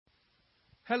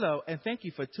Hello, and thank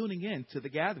you for tuning in to The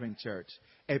Gathering Church,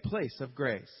 a place of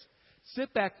grace.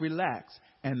 Sit back, relax,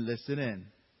 and listen in.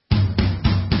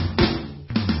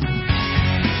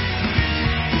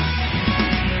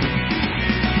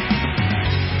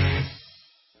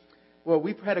 Well,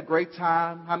 we've had a great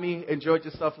time. How many enjoyed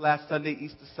yourself last Sunday,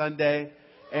 Easter Sunday?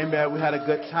 Amen. We had a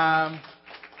good time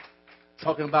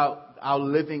talking about our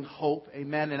living hope.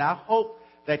 Amen. And I hope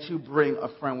that you bring a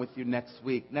friend with you next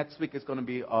week. Next week is going to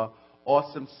be an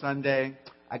awesome Sunday.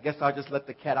 I guess I'll just let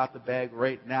the cat out the bag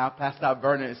right now. Pastor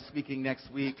Vernon is speaking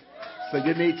next week, so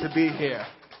you need to be here.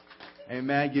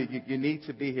 Amen. You need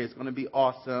to be here. It's going to be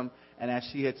awesome. And as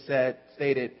she had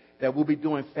stated, that we'll be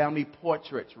doing family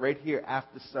portraits right here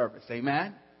after service.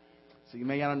 Amen? So you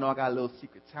may not know I got a little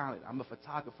secret talent. I'm a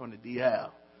photographer on the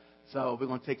DL. So we're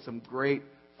going to take some great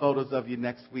photos of you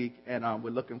next week, and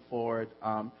we're looking forward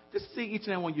to see each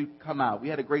and every one of you come out. We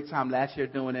had a great time last year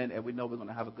doing it, and we know we're going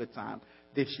to have a good time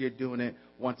this year doing it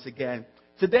once again.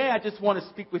 Today I just want to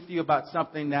speak with you about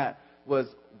something that was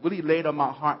really laid on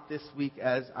my heart this week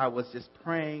as I was just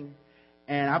praying.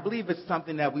 And I believe it's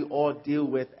something that we all deal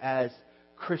with as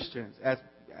Christians, as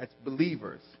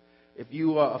believers. If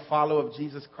you are a follower of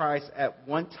Jesus Christ, at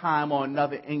one time or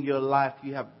another in your life,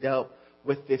 you have dealt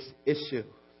with this issue.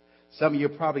 Some of you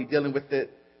are probably dealing with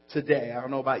it today. I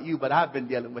don't know about you, but I've been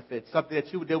dealing with it. Something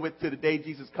that you will deal with to the day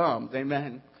Jesus comes.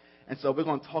 Amen. And so we're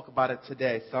going to talk about it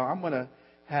today. So I'm going to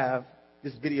have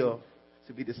this video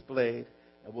to be displayed,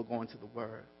 and we'll go into the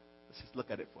Word. Let's just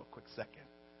look at it for a quick second.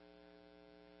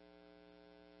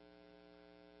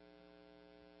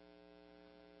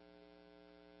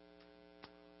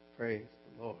 Praise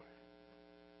the Lord.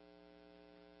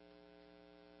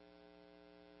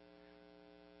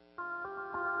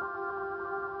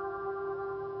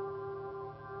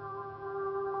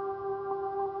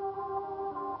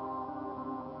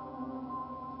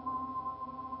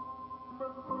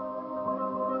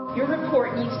 Your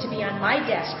report needs to be on my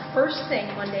desk first thing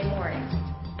Monday morning.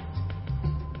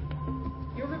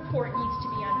 Your report needs to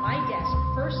be on my desk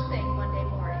first thing Monday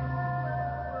morning.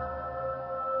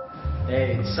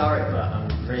 Hey, sorry, but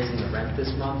I'm raising the rent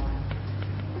this month.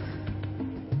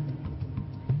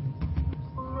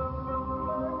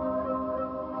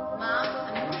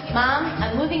 Mom,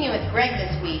 I'm moving in with Greg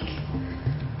this week.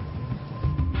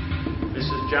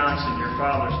 Mrs. Johnson, your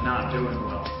father's not doing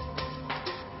well.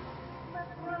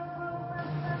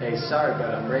 Hey, sorry,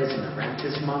 but I'm raising the rent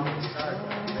this month.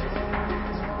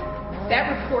 That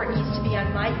report needs to be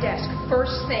on my desk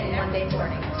first thing Monday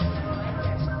morning.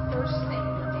 First thing.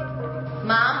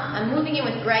 Mom, I'm moving in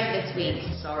with Greg this week.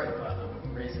 Sorry, but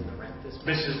I'm raising the rent this month.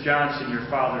 Mrs. Johnson, your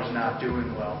father's not doing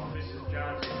well. Mrs.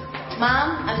 Johnson,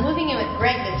 Mom, I'm moving in with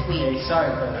Greg this week. Hey,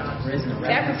 sorry, but I'm raising the rent.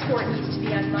 That report needs to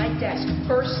be on my desk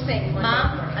first thing Monday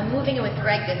Mom, morning. I'm moving in with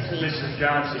Greg this week. Mrs.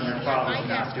 Johnson, your father's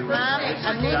not doing well. Mom,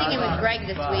 I'm moving in with Greg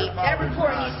this week. That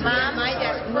report needs to be on Mom, my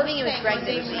desk I'm moving in with Greg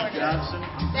this week. Johnson,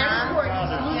 That report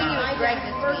needs to be moving on in my with Greg desk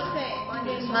this first week. thing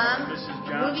Monday morning. Mom, Mrs.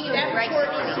 I'm moving in That with Greg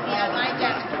report this needs to week. be on my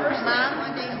desk first thing Mom,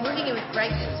 Monday I'm morning. moving in with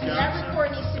Greg this week. That report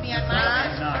needs to be on my Mom,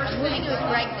 desk first I'm moving thing in with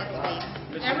Greg Monday this morning. week.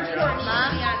 That report needs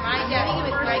to be on my desk moving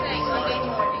in with first Greg thing this Monday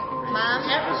week. morning. Mom,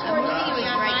 That I'm report moving needs to in be with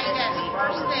on Greg my this desk week.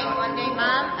 first thing Monday morning.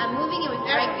 Mom, I'm moving in with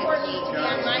That Greg this report week. needs to be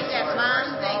on my desk Mom,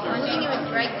 first thing I'm Monday moving in with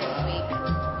morning. Greg this week.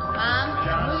 Mom,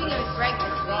 I'm moving in with Greg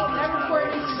this week. That report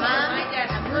needs to be on Mom, my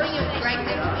desk I'm first moving in with thing Greg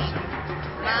Monday this morning. week.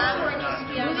 That Mom, report I'm needs to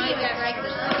be on moving my in with desk Greg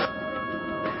first this thing. week.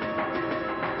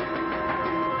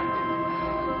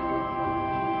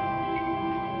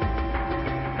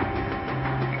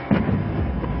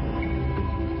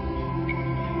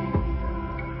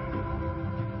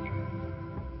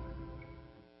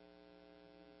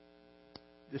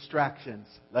 Distractions.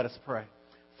 Let us pray.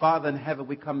 Father in heaven,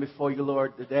 we come before you,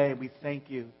 Lord, today. We thank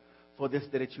you for this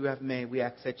day that you have made. We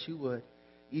ask that you would,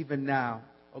 even now,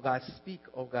 oh God, speak,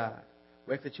 oh God.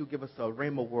 We ask that you give us a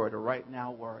rhema word, a right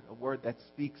now word, a word that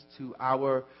speaks to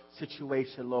our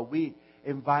situation, Lord. We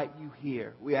invite you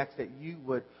here. We ask that you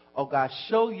would, oh God,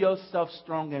 show yourself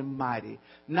strong and mighty,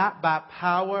 not by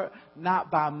power, not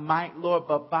by might, Lord,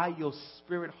 but by your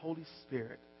Spirit, Holy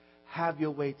Spirit. Have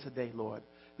your way today, Lord.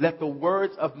 Let the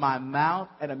words of my mouth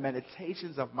and the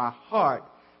meditations of my heart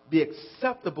be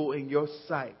acceptable in your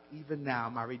sight, even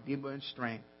now, my Redeemer and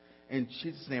strength. In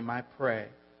Jesus' name I pray.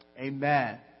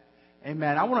 Amen.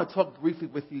 Amen. I want to talk briefly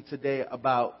with you today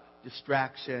about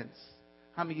distractions.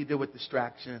 How many of you deal with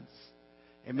distractions?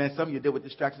 Amen. Some of you deal with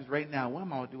distractions right now. What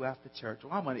am I going to do after church?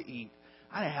 What am I going to eat?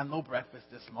 I didn't have no breakfast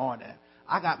this morning.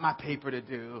 I got my paper to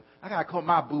do. I got to call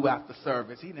my boo after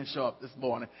service. He didn't show up this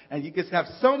morning. And you just have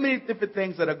so many different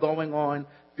things that are going on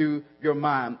through your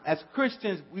mind. As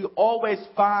Christians, we always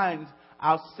find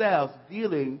ourselves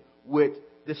dealing with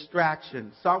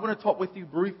distractions. So I want to talk with you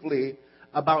briefly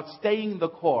about staying the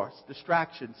course.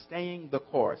 Distractions, staying the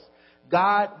course.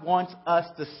 God wants us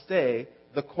to stay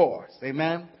the course.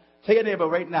 Amen? Tell your neighbor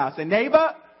right now. Say,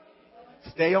 neighbor,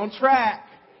 stay on track.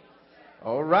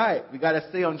 All right. We got to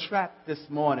stay on track this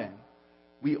morning.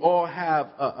 We all have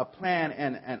a plan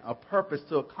and a purpose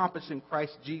to accomplish in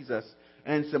Christ Jesus.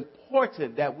 And it's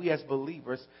important that we as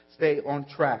believers stay on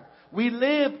track. We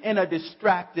live in a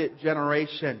distracted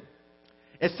generation.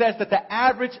 It says that the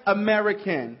average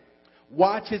American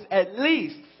watches at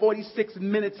least 46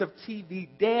 minutes of TV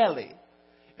daily.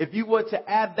 If you were to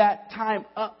add that time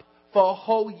up for a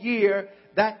whole year,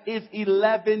 that is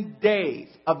 11 days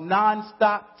of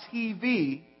nonstop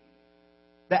TV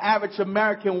the average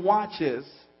American watches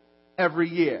every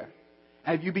year.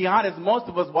 And if you be honest, most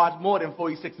of us watch more than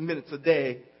 46 minutes a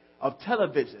day of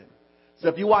television. So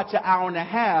if you watch an hour and a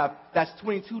half, that's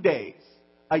 22 days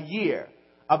a year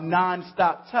of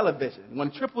nonstop television. You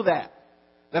want to triple that.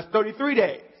 That's 33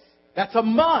 days. That's a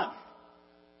month.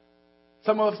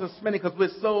 Some of us are spending because we're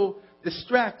so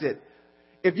distracted.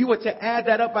 If you were to add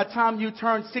that up by the time you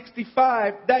turn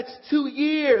 65, that's 2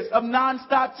 years of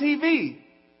nonstop TV.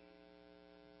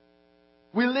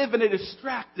 We live in a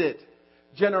distracted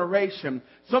generation.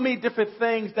 So many different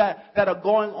things that are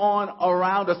going on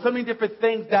around us. So many different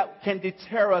things that can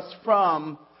deter us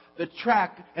from the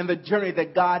track and the journey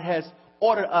that God has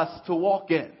ordered us to walk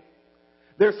in.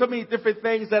 There are so many different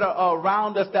things that are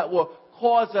around us that will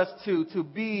cause us to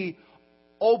be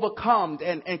overcome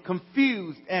and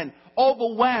confused and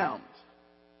overwhelmed.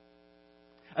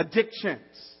 Addictions,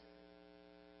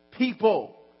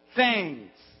 people, things,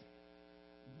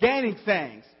 gaining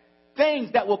things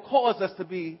that will cause us to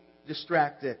be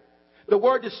distracted. The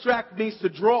word distract means to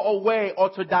draw away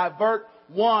or to divert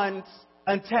one's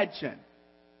attention.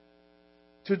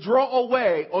 To draw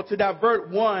away or to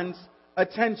divert one's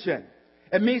attention.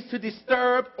 It means to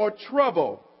disturb or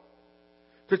trouble.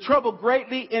 To trouble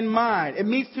greatly in mind. It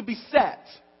means to beset.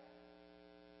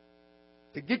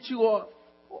 To get you off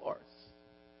course.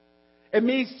 It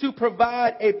means to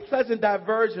provide a pleasant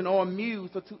diversion or amuse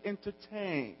or to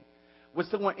entertain. When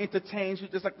someone entertains you,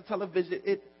 just like the television,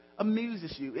 it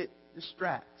amuses you. It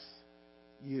distracts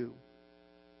you.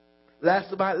 Last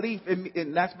but not least,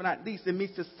 it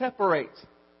means to separate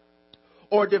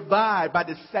or divide by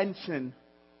dissension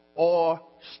or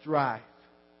strife.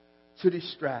 To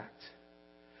distract.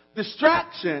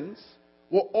 Distractions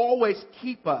will always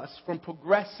keep us from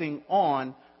progressing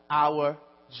on our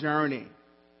journey.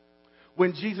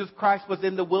 When Jesus Christ was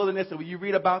in the wilderness, and you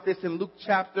read about this in Luke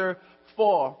chapter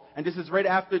 4, and this is right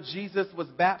after Jesus was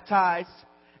baptized,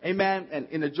 amen, and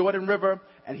in the Jordan River,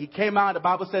 and he came out, the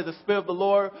Bible says the Spirit of the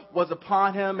Lord was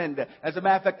upon him, and as a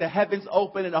matter of fact, the heavens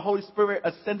opened, and the Holy Spirit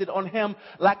ascended on him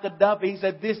like a dove, and he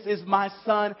said, "This is my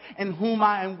Son, in whom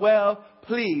I am well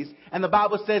pleased." And the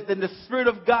Bible says, then the Spirit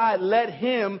of God led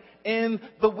him in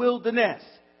the wilderness.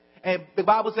 And the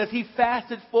Bible says he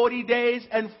fasted 40 days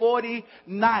and 40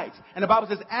 nights. And the Bible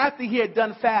says after he had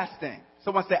done fasting,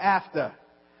 someone say after,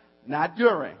 not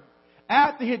during.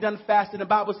 After he had done fasting, the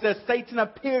Bible says Satan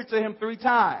appeared to him 3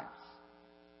 times.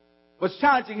 Was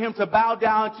challenging him to bow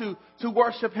down to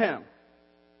worship him.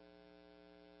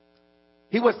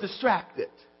 He was distracted.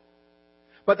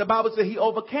 But the Bible says he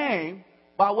overcame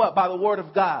by what? By the word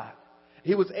of God.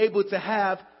 He was able to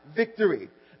have victory.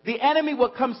 The enemy will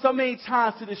come so many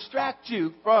times to distract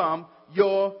you from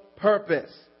your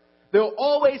purpose. There are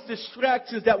always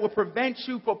distractions that will prevent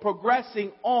you from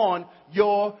progressing on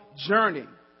your journey.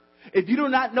 If you do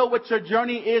not know what your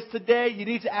journey is today, you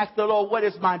need to ask the Lord, what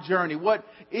is my journey? What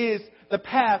is the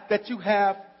path that you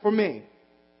have for me?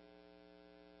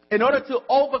 In order to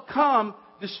overcome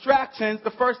distractions,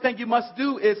 the first thing you must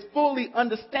do is fully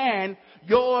understand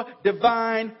your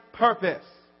divine purpose.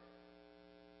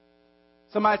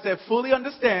 Somebody said, fully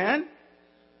understand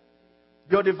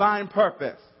your divine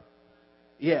purpose.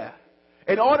 Yeah.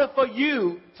 In order for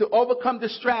you to overcome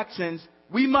distractions,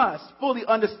 we must fully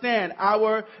understand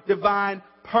our divine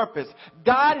purpose.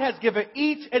 God has given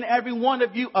each and every one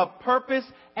of you a purpose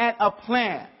and a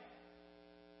plan.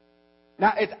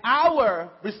 Now, it's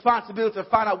our responsibility to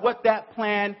find out what that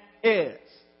plan is.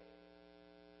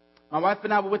 My wife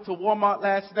and I went to Walmart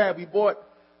last night. We bought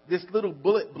this little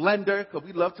bullet blender because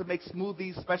we love to make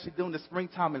smoothies, especially during the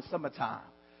springtime and summertime.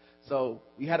 So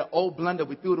we had an old blender.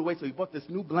 We threw it away, so we bought this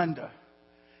new blender.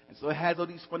 And so it has all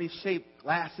these funny shaped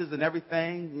glasses and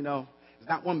everything. You know, it's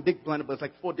not one big blender, but it's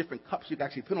like 4 different cups you can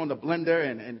actually put on the blender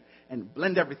and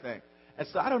blend everything. And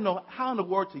so I don't know how in the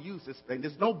world to use this thing.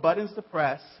 There's no buttons to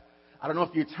press. I don't know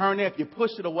if you turn it, if you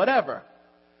push it or whatever.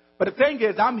 But the thing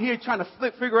is, I'm here trying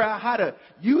to figure out how to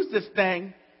use this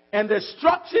thing. And the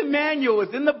instruction manual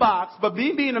is in the box. But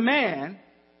me being a man,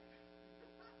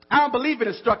 I don't believe in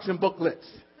instruction booklets.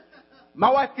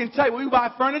 My wife can tell you, when we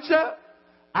buy furniture,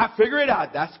 I figure it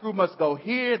out. That screw must go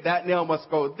here. That nail must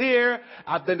go there.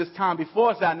 I've done this time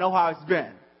before, so I know how it's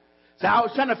been. So I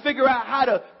was trying to figure out how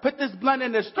to put this blunt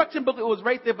in the instruction booklet. It was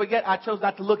right there, but yet I chose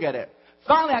not to look at it.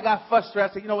 Finally, I got frustrated.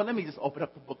 I said, you know what, let me just open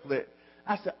up the booklet.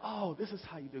 I said, oh, this is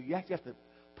how you do it. You actually have to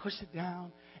push it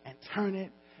down and turn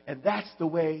it, and that's the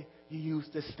way you use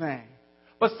this thing.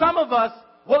 But some of us,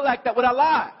 we're like that with our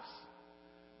lives.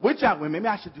 We're trying, maybe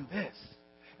I should do this.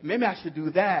 Maybe I should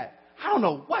do that. I don't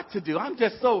know what to do. I'm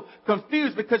just so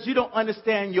confused because you don't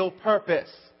understand your purpose.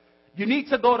 You need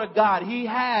to go to God. He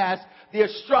has the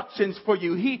instructions for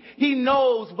you. He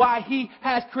knows why He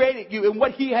has created you and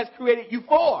what He has created you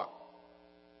for.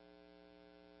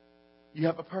 You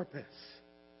have a purpose.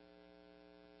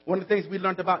 One of the things we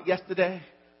learned about yesterday,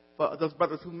 for those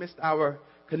brothers who missed our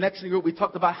connection group, we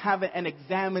talked about having an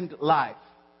examined life.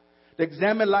 The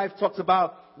examined life talks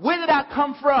about, where did I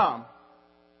come from?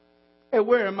 And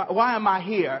why am I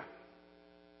here?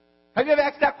 Have you ever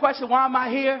asked that question? Why am I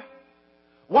here?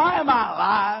 Why am I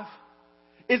alive?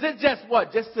 Is it just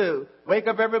what? Just to wake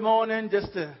up every morning,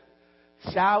 just to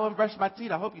shower and brush my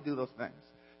teeth? I hope you do those things.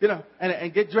 You know,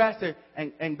 and get dressed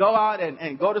and go out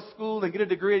and go to school and get a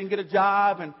degree and get a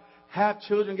job and have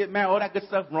children, get married, all that good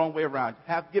stuff. Wrong way around.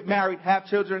 Get married, have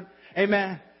children.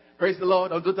 Amen. Praise the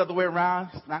Lord. Don't do it the other way around.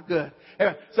 It's not good.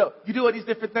 Anyway, so you do all these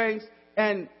different things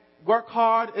and work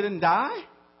hard and then die?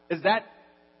 Is that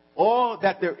all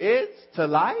that there is to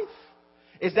life?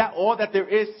 Is that all that there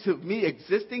is to me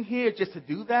existing here, just to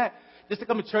do that? Just to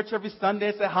come to church every Sunday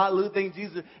and say hallelujah, thank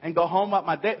Jesus, and go home about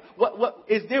my day? What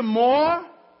is there more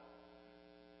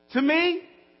to me?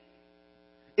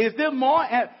 Is there more?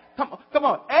 Come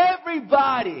on.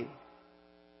 Everybody,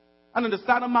 under the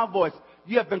sound of my voice,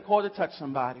 you have been called to touch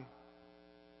somebody.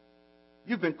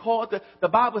 You've been called to, the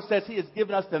Bible says He has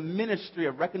given us the ministry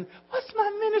of reconciliation. What's my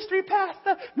ministry,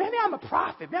 Pastor? Maybe I'm a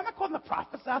prophet. Maybe I'm called to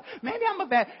prophesy. Maybe I'm a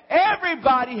bad.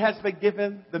 Everybody has been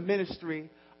given the ministry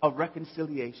of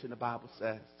reconciliation, the Bible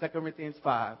says. 2 Corinthians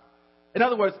 5. In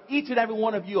other words, each and every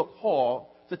one of you are called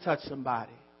to touch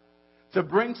somebody, to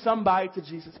bring somebody to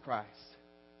Jesus Christ.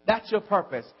 That's your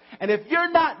purpose. And if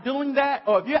you're not doing that,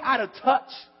 or if you're out of touch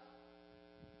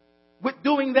with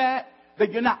doing that,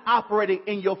 then you're not operating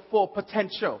in your full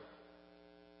potential.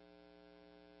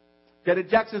 Janet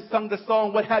Jackson sung the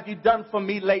song, "What Have You Done For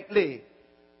Me Lately?"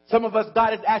 Some of us,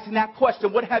 God is asking that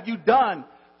question. What have you done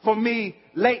for me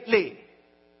lately?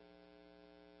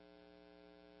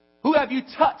 Who have you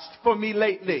touched for me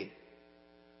lately?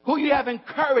 Who you have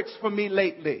encouraged for me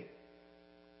lately?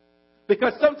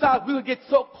 Because sometimes we will get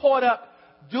so caught up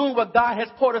doing what God has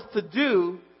called us to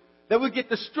do that we get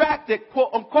distracted,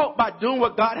 quote unquote, by doing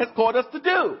what God has called us to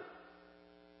do.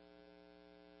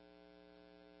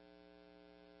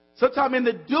 Sometimes in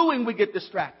the doing we get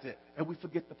distracted and we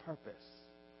forget the purpose.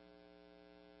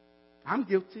 I'm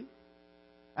guilty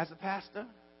as a pastor.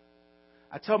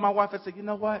 I told my wife, I said, you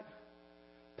know what?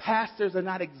 Pastors are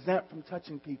not exempt from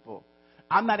touching people.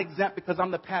 I'm not exempt because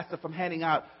I'm the pastor from handing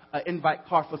out an invite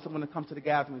card for someone to come to the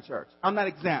gathering church. I'm not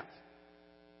exempt.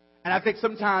 And I think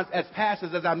sometimes as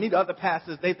pastors, as I meet other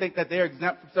pastors, they think that they're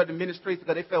exempt from certain ministries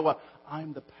because they feel, well,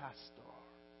 I'm the pastor.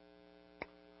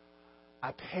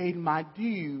 I paid my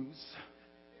dues.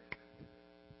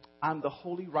 I'm the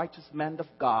holy, righteous man of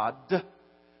God.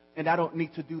 And I don't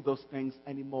need to do those things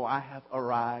anymore. I have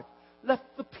arrived. Let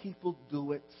the people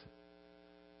do it.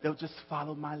 They'll just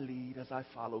follow my lead as I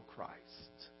follow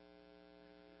Christ.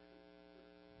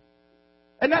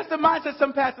 And that's the mindset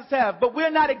some pastors have. But we're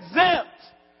not exempt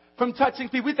from touching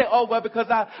people. We say, oh, well, because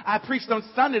I preached on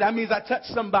Sunday, that means I touched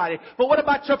somebody. But what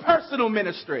about your personal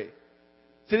ministry?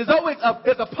 See, there's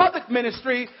a public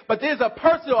ministry, but there's a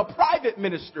personal, a private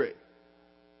ministry.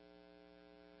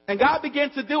 And God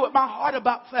began to deal with my heart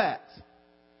about that.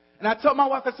 And I told my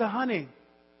wife, I said, honey,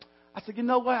 I said, you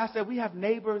know what? I said, we have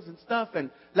neighbors and stuff.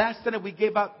 And last Sunday we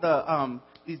gave out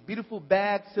these beautiful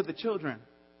bags to the children.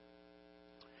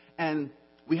 And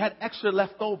we had extra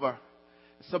left over.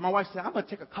 So my wife said, I'm going to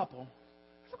take a couple.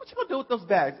 I said, what you going to do with those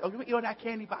bags? Oh, you want to eat all that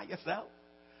candy by yourself?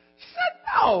 She said,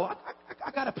 no,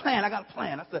 I got a plan.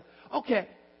 I said, okay.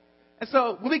 And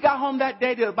so when we got home that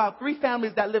day, there were about 3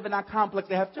 families that live in our complex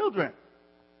that have children.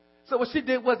 So what she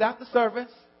did was after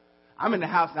service, I'm in the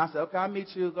house and I said, okay, I'll meet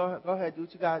you. Go ahead, do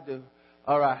what you got to do.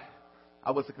 All right. I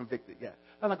wasn't convicted yet.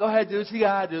 I'm like, go ahead, do what you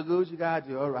got to do. Do what you got to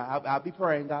do. All right. I'll be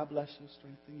praying. God bless you,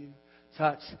 strengthen you,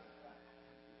 touch.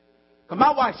 Because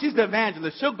my wife, she's the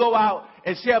evangelist. She'll go out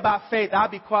and share about faith. I'll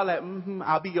be quiet like,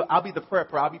 I'll be the prayer.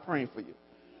 I'll be praying for you.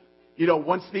 You know,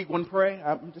 one speak, one pray.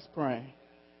 I'm just praying.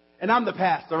 And I'm the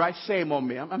pastor, right? Shame on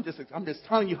me. I'm just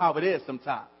telling you how it is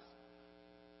sometimes.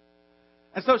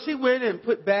 And so she went and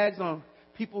put bags on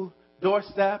people's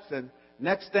doorsteps, and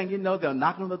next thing you know, they're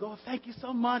knocking on the door. Thank you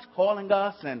so much, calling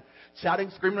us and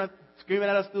shouting, screaming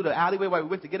at us through the alleyway while we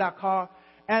went to get our car.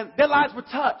 And their lives were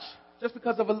touched just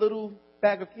because of a little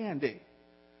bag of candy.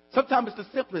 Sometimes it's the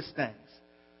simplest things.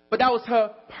 But that was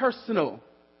her personal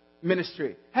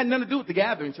ministry. Had nothing to do with the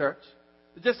gathering church.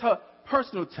 It's just her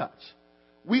personal touch.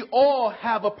 We all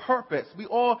have a purpose. We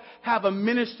all have a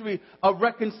ministry of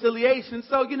reconciliation.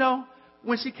 So, you know,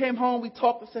 when she came home, we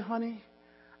talked and said, honey,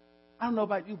 I don't know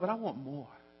about you, but I want more.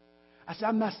 I said,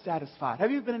 I'm not satisfied. Have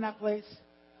you been in that place?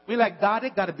 We're like, God, there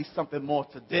got to be something more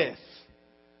to this.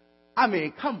 I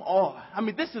mean, come on. I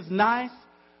mean, this is nice,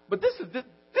 but this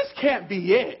can't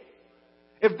be it.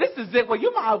 If this is it, well,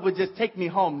 you might as well just take me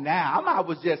home now. I might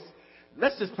as well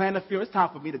let's just plan a funeral. It's time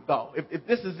for me to go. If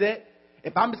this is it,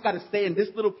 if I'm just got to stay in this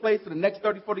little place for the next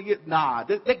 30, 40 years, nah,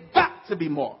 there got to be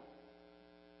more.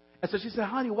 And so she said,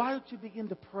 honey, why don't you begin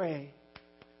to pray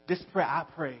this prayer I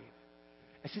prayed?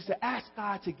 And she said, ask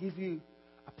God to give you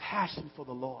a passion for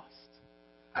the lost.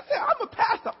 I said, I'm a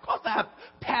pastor. Of course I have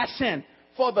passion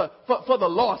for the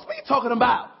lost. What are you talking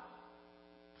about?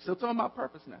 Still talking about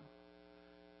purpose now.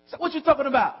 So what you talking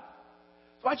about?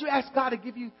 So why don't you ask God to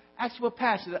give you actual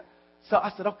passion? So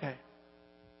I said, okay.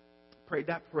 Prayed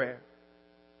that prayer.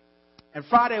 And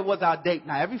Friday was our date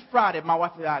night. Every Friday, my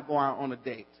wife and I go out on a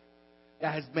date.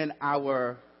 That has been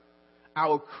our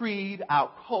creed,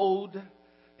 our code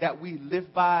that we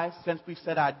live by since we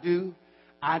said I do.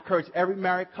 I encourage every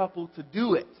married couple to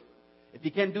do it. If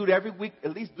you can't do it every week,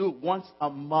 at least do it once a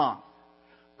month.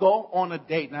 Go on a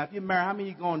date. Now, if you're married, how many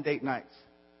of you go on date nights?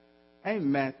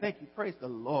 Amen. Thank you. Praise the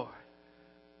Lord.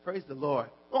 Praise the Lord.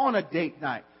 Go on a date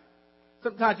night.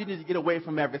 Sometimes you need to get away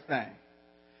from everything.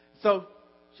 So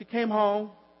she came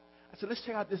home. I said, let's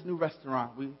check out this new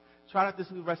restaurant. We tried out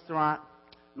this new restaurant.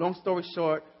 Long story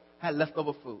short, had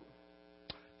leftover food.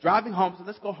 Driving home, so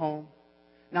let's go home.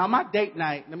 Now, on my date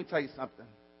night, let me tell you something.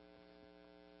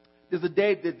 There's a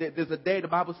day the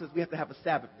Bible says we have to have a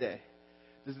Sabbath day.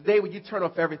 There's a day when you turn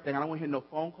off everything. I don't want to hear no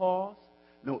phone calls,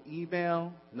 no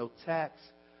email, no text,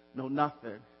 no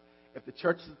nothing. If the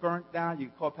church is burnt down, you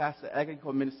can call Pastor Egger, you can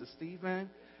call Minister Stephen,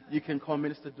 you can call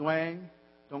Minister Dwayne.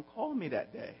 Don't call me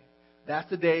that day. That's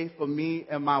the day for me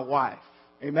and my wife.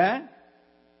 Amen?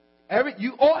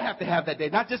 You all have to have that day,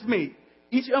 not just me.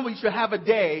 Each of you should have a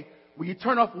day where you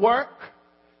turn off work,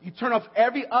 you turn off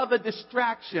every other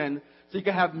distraction, so you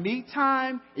can have me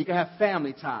time, you can have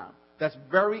family time. That's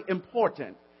very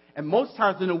important. And most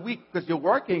times in a week, because you're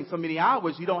working so many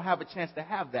hours, you don't have a chance to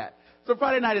have that. So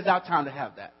Friday night is our time to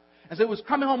have that. And so it was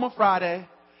coming home on Friday,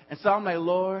 and so I'm like,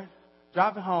 Lord,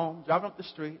 driving up the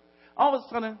street. All of a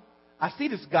sudden, I see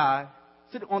this guy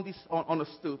sitting on a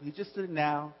stoop. He's just sitting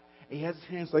down, and he has his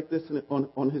hands like this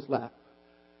on his lap.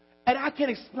 And I can't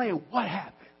explain what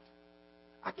happened.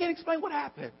 I can't explain what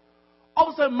happened. All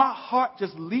of a sudden, my heart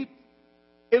just leaped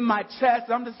in my chest.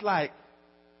 And I'm just like,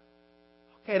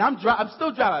 okay, and I'm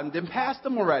still driving. I didn't pass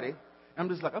them already. And I'm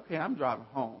just like, okay, I'm driving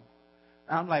home.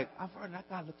 And I'm like, I've heard that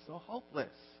guy looks so hopeless.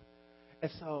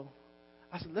 And so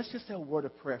I said, let's just say a word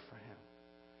of prayer for him.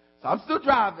 So I'm still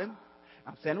driving.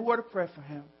 I'm saying a word of prayer for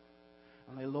him.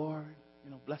 I'm like, Lord,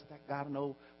 bless that guy. I don't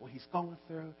know what he's going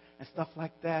through and stuff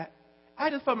like that. I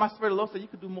just felt my spirit of the Lord said, you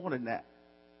could do more than that.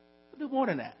 You could do more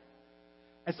than that.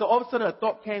 And so all of a sudden a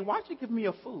thought came, why don't you give me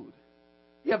your food?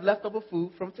 You have leftover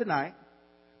food from tonight.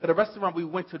 At the restaurant we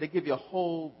went to, they give you a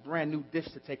whole brand new dish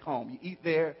to take home. You eat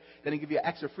there, then they give you an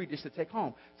extra free dish to take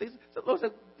home. So the Lord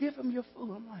said, give him your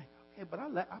food. I'm like, okay, but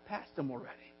I passed him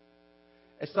already.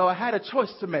 And so I had a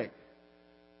choice to make.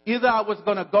 Either I was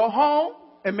going to go home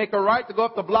and make a right to go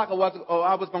up the block, or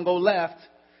I was going to go left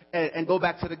and go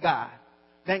back to the guy.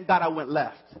 Thank God I went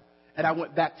left, and I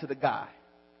went back to the guy.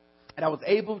 And I was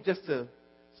able just to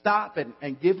stop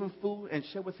and give him food and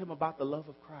share with him about the love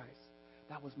of Christ.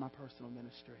 That was my personal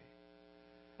ministry.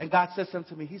 And God said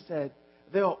something to me. He said,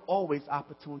 there are always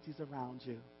opportunities around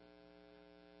you.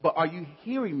 But are you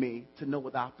hearing me to know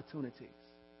what the opportunities?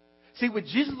 See, when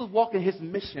Jesus was walking his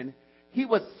mission, he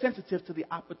was sensitive to the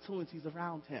opportunities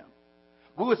around him.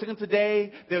 We were singing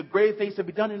today, there are great things to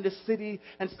be done in this city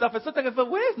and stuff. And sometimes I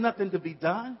thought, well, there's nothing to be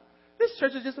done. This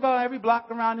church is just about every block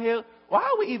around here. Why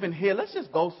are we even here? Let's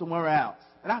just go somewhere else.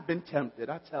 And I've been tempted,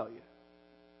 I tell you.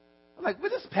 I'm like,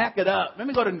 we'll just pack it up. Let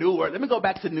me go to Newark. Let me go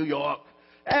back to New York.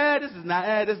 This is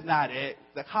not it.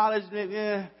 The college,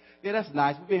 yeah, that's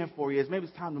nice. We've been here 4 years. Maybe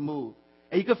it's time to move.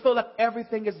 And you can feel like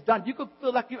everything is done. You can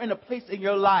feel like you're in a place in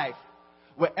your life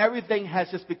where everything has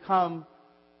just become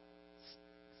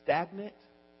stagnant.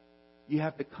 You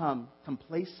have become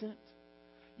complacent.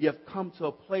 You have come to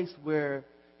a place where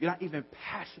you're not even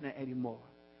passionate anymore.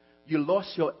 You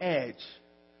lost your edge.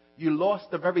 You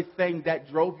lost the very thing that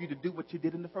drove you to do what you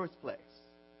did in the first place.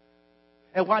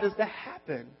 And why does that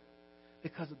happen?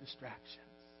 Because of distractions.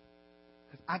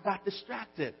 Because I got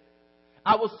distracted.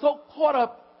 I was so caught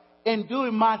up in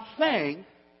doing my thing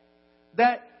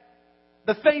that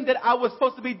the thing that I was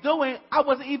supposed to be doing, I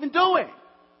wasn't even doing.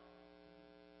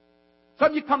 Some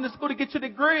of you come to school to get your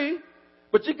degree,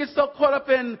 but you get so caught up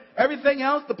in everything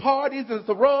else, the parties and the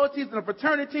sororities and the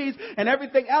fraternities and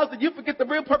everything else, that you forget the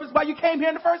real purpose why you came here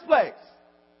in the first place.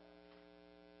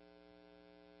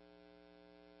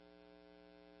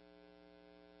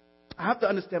 I have to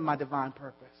understand my divine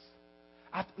purpose.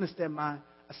 I have to understand my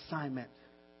assignment.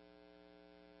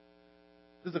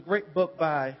 There's a great book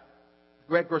by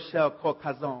Greg Rochelle called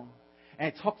Kazon,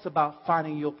 and it talks about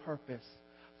finding your purpose,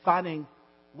 finding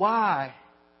why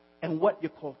and what you're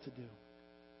called to do.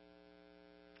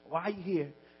 Why are you here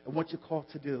and what you're called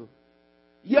to do?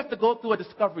 You have to go through a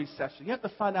discovery session. You have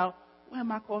to find out, what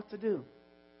am I called to do?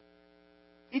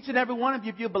 Each and every one of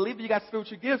you, if you believe that you got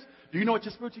spiritual gifts, do you know what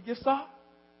your spiritual gifts are?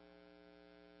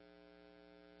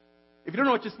 If you don't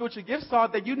know what your spiritual gifts are,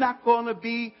 then you're not going to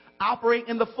be operating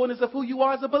in the fullness of who you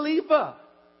are as a believer.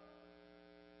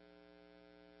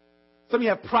 Some of you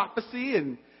have prophecy,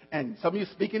 and some of you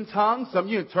speak in tongues. Some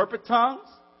of you interpret tongues.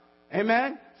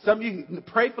 Amen. Some of you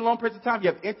pray for long periods of time.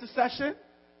 You have intercession.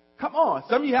 Come on.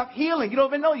 Some of you have healing. You don't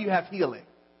even know you have healing.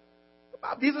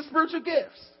 These are spiritual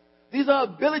gifts. These are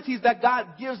abilities that God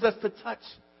gives us to touch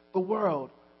the world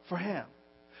for Him.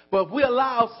 But if we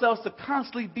allow ourselves to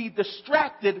constantly be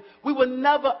distracted, we will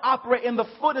never operate in the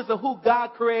fullness of who God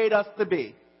created us to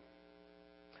be.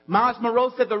 Miles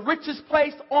Monroe said the richest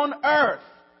place on earth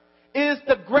is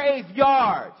the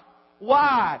graveyard.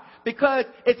 Why? Because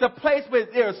it's a place where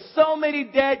there are so many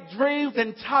dead dreams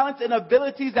and talents and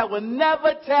abilities that were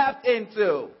never tapped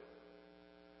into.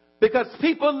 Because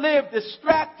people live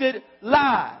distracted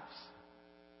lives.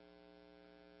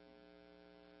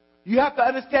 You have to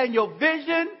understand your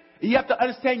vision. You have to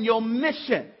understand your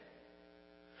mission.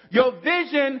 Your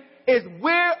vision is,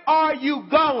 where are you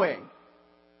going?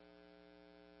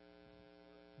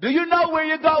 Do you know where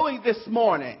you're going this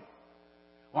morning?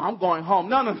 Well, I'm going home.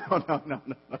 No.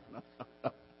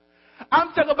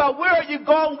 I'm talking about, where are you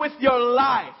going with your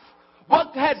life?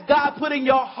 What has God put in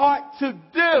your heart to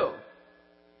do?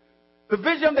 The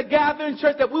vision of the Gathering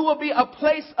Church, that we will be a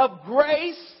place of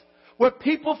grace where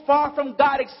people far from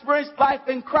God experience life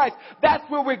in Christ. That's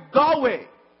where we're going.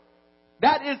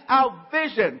 That is our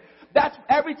vision. That's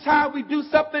every time we do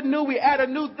something new, we add a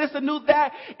new this, a new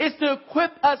that. It's to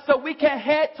equip us so we can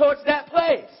head towards that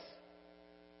place.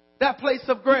 That place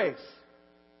of grace.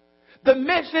 The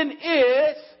mission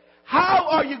is, how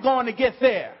are you going to get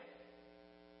there?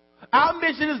 Our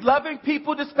mission is loving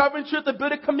people, discovering truth, and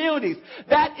building communities.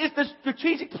 That is the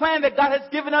strategic plan that God has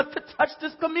given us to touch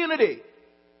this community.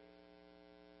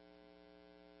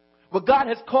 Well, God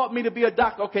has called me to be a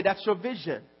doctor. Okay, that's your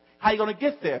vision. How are you going to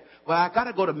get there? Well, I got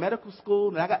to go to medical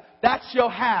school. That's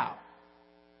your how.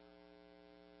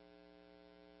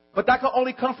 But that can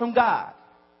only come from God.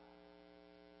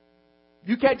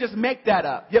 You can't just make that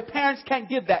up. Your parents can't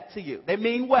give that to you. They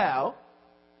mean well.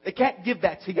 They can't give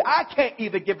that to you. I can't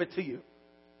even give it to you.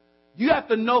 You have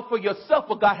to know for yourself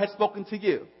what God has spoken to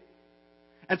you.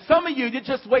 And some of you, you're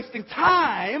just wasting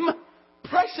time,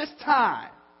 precious time.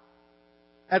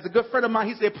 As a good friend of mine,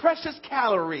 he said, precious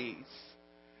calories.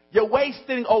 You're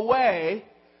wasting away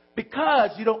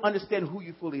because you don't understand who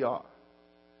you fully are.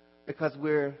 Because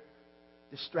we're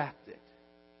distracted.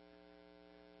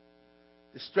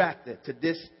 Distracted, to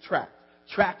distract.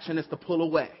 Traction is to pull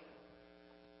away.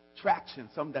 Traction,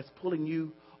 something that's pulling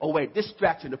you away.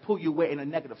 Distraction, to pull you away in a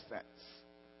negative sense.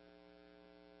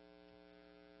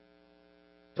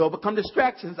 To overcome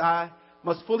distractions, I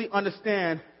must fully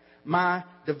understand my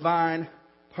divine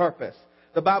purpose.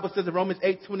 The Bible says in Romans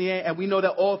 8:28, and we know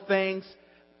that all things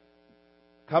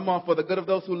come on for the good of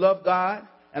those who love God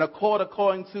and are called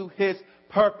according to His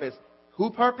purpose.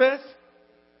 Who purpose?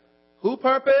 Who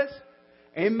purpose?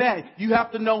 Amen. You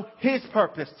have to know His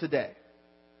purpose today.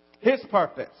 His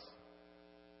purpose.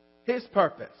 His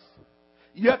purpose.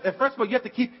 First of all, you have to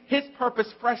keep His purpose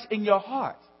fresh in your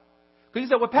heart. Because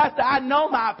you say, well, Pastor, I know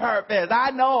my purpose.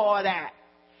 I know all that.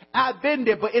 I've been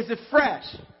there, but is it fresh?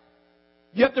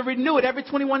 You have to renew it every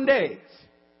 21 days.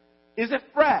 Is it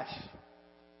fresh?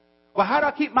 Well, how do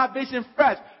I keep my vision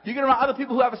fresh? You get around other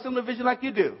people who have a similar vision like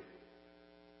you do.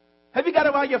 Have you got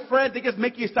around your friends that just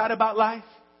make you excited about life?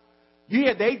 You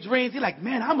hear their dreams. You're like,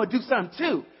 man, I'm going to do something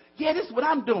too. Yeah, this is what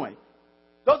I'm doing.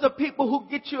 Those are people who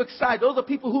get you excited. Those are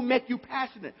people who make you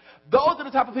passionate. Those are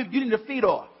the type of people you need to feed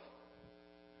off.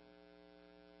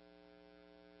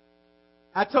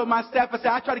 I told my staff, I said,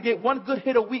 I try to get one good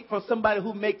hit a week from somebody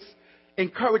who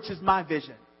encourages my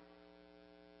vision.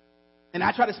 And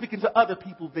I try to speak into other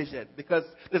people's vision because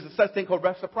there's a such thing called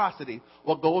reciprocity.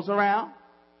 What goes around,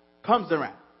 comes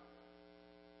around.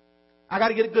 I got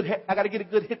to get a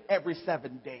good hit every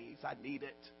 7 days. I need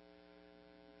it.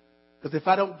 Because if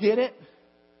I don't get it,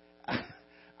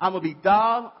 I'm going to be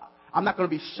dull. I'm not going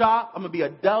to be sharp. I'm going to be a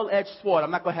dull-edged sword.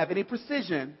 I'm not going to have any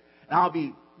precision. And I'll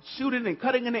be shooting and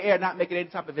cutting in the air, not making any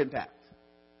type of impact.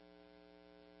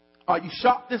 Are you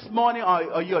sharp this morning, or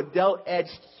are you a dull-edged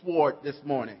sword this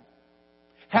morning?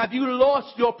 Have you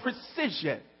lost your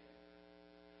precision?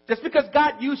 Just because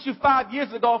God used you 5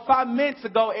 years ago, 5 minutes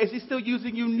ago, is He still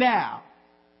using you now?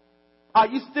 Are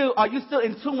you still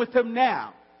in tune with Him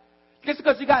now? Just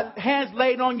because you got hands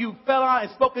laid on you, fell out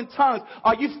and spoke in tongues,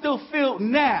 are you still filled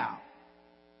now?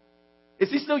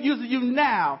 Is He still using you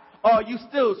now, or are you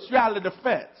still straddling the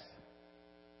fence?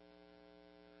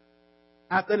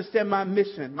 I have to understand my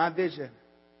mission, my vision.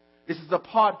 This is a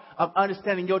part of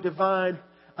understanding your divine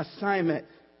assignment.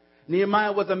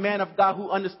 Nehemiah was a man of God who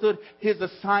understood his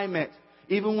assignment,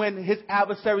 even when his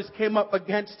adversaries came up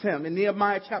against him. In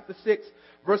Nehemiah chapter 6,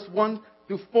 verse 1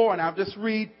 through 4, and I'll just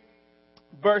read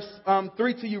verse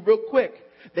 3 to you real quick.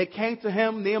 They came to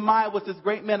him. Nehemiah was this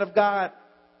great man of God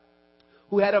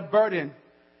who had a burden.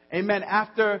 Amen.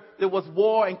 After there was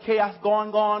war and chaos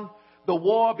going on,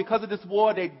 because of this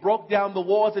war, they broke down the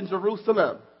walls in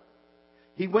Jerusalem.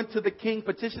 He went to the king,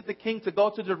 petitioned the king to go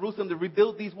to Jerusalem to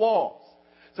rebuild these walls.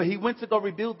 So he went to go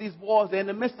rebuild these walls. And in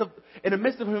the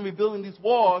midst of him rebuilding these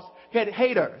walls, he had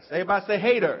haters. Everybody say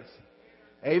haters.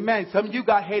 Amen. Some of you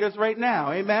got haters right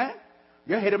now. Amen.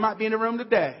 Your hater might be in the room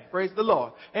today. Praise the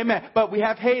Lord. Amen. But we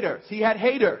have haters. He had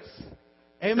haters.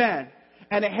 Amen.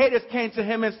 And the haters came to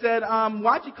him and said,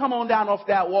 why don't you come on down off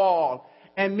that wall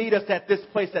and meet us at this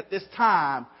place at this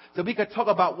time so we could talk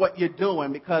about what you're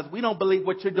doing, because we don't believe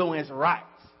what you're doing is right.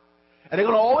 And there's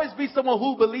going to always be someone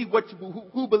who believes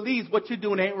what you're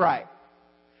doing ain't right.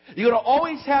 You're going to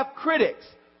always have critics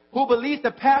who believe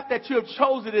the path that you have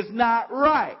chosen is not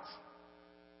right.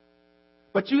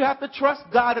 But you have to trust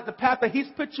God that the path that He's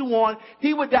put you on,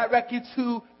 He will direct you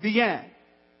to the end.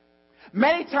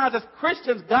 Many times as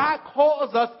Christians, God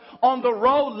calls us on the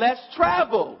road less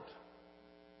traveled.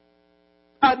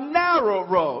 A narrow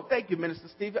road. Thank you, Minister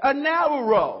Stephen. A narrow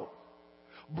road.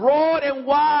 Broad and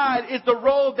wide is the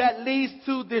road that leads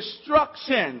to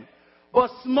destruction. But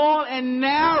small and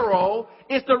narrow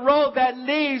is the road that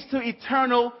leads to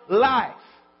eternal life.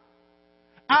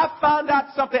 I found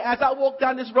out something as I walk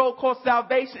down this road called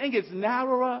salvation. It gets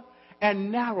narrower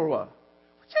and narrower.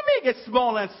 What do you mean it gets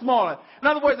smaller and smaller? In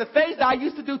other words, the things that I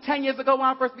used to do 10 years ago when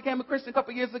I first became a Christian a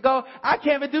couple years ago, I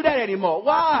can't even do that anymore.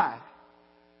 Why?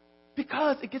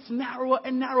 Because it gets narrower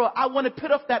and narrower. I want to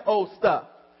put off that old stuff.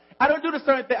 I don't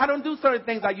do certain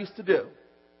things I used to do.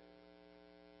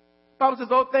 The Bible says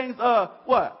all things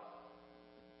what?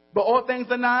 But all things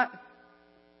are not.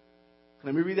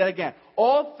 Let me read that again.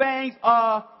 All things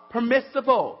are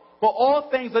permissible, but all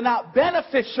things are not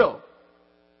beneficial.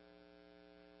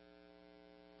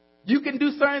 You can do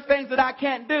certain things that I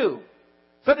can't do.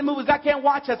 Certain movies I can't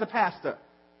watch as a pastor.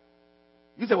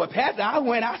 You say, well, Pastor,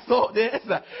 I saw this,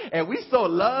 and we saw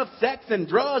love, sex, and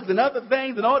drugs, and other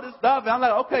things, and all this stuff. And I'm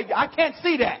like, okay, I can't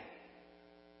see that.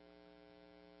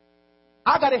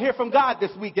 I got to hear from God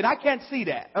this week, and I can't see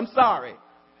that. I'm sorry.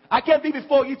 I can't be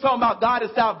before you talking about God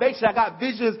and salvation. I got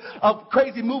visions of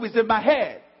crazy movies in my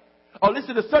head, or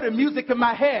listen to certain music in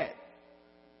my head.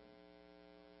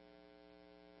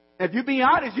 If you're being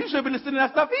honest, you shouldn't be listening to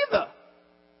that stuff either.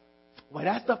 Well,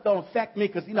 that stuff don't affect me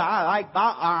because, I like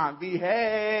my R&B.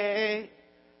 Hey.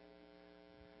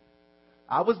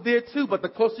 I was there too, but the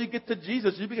closer you get to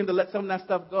Jesus, you begin to let some of that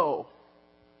stuff go.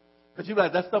 Because you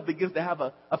realize that stuff begins to have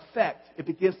an effect. It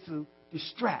begins to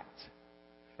distract.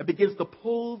 It begins to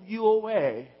pull you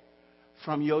away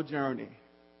from your journey.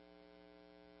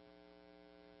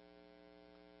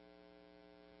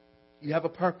 You have a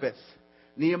purpose.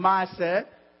 Nehemiah said,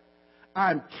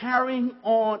 I'm carrying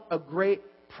on a great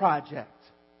project.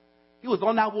 He was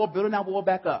on that wall, building that wall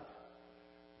back up.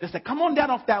 They said, come on down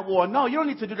off that wall. No, you don't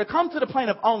need to do that. Come to the plane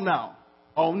of, oh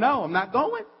no, I'm not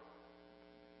going.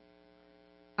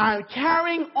 I'm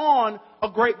carrying on a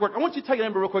great work. I want you to tell your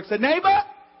neighbor real quick. Say, neighbor,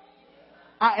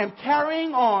 I am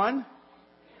carrying on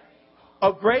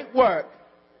a great work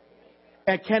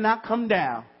and cannot come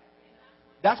down.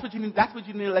 That's what you need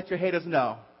to let your haters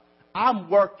know. I'm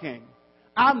working.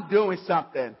 I'm doing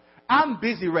something. I'm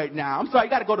busy right now. I'm sorry, you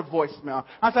got to go to voicemail.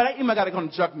 I'm sorry, that email got to go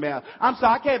to junk mail. I'm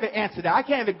sorry, I can't even answer that. I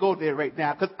can't even go there right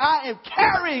now because I am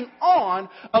carrying on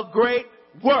a great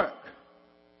work.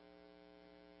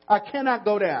 I cannot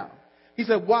go down. He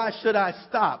said, why should I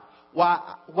stop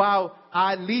while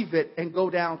I leave it and go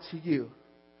down to you?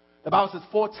 The Bible says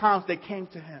 4 times they came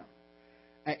to him.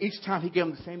 And each time he gave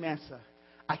them the same answer.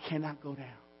 I cannot go down.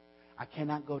 I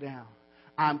cannot go down.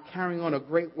 I'm carrying on a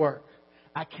great work.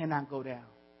 I cannot go down.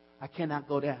 I cannot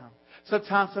go down.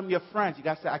 Sometimes some of your friends, you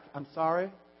got to say, I'm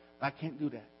sorry, but I can't do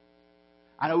that.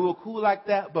 I know we were cool like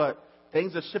that, but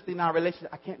things are shifting in our relationship.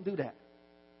 I can't do that.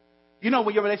 You know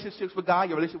when your relationships with God,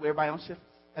 your relationship with everybody else shifts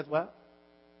as well?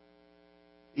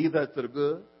 Either to the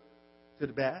good, to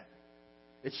the bad.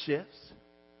 It shifts.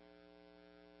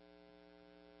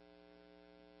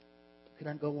 Can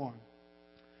I go on?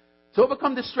 To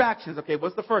overcome distractions, okay,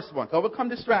 what's the first one? To overcome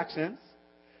distractions,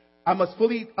 I must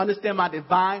fully understand my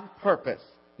divine purpose.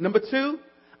 Number 2,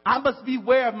 I must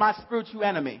beware of my spiritual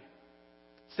enemy,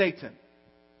 Satan.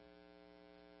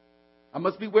 I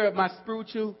must beware of my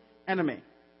spiritual enemy.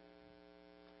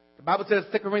 The Bible says,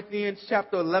 2 Corinthians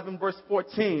chapter 11, verse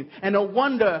 14, and no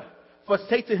wonder, for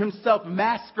Satan himself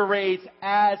masquerades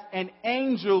as an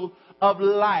angel of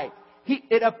light.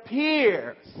 It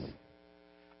appears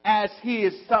as he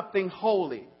is something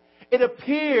holy. It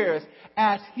appears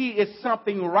as he is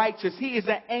something righteous. He is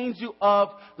an angel of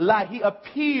light. He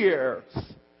appears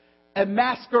and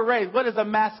masquerades. What is a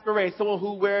masquerade? Someone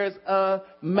who wears a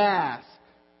mask.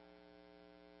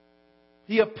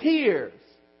 He appears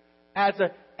as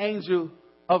an angel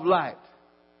of light.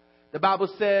 The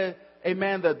Bible says,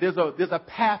 amen, that there's a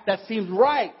path that seems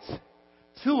right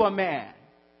to a man.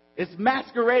 It's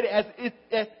masqueraded as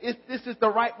if this is the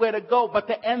right way to go, but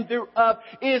the end thereof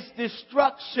is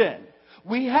destruction.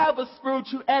 We have a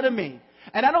spiritual enemy.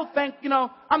 And I don't think,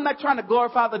 I'm not trying to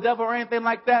glorify the devil or anything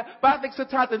like that, but I think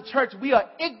sometimes in church we are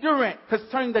ignorant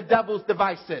concerning the devil's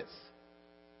devices.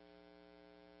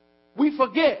 We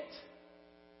forget.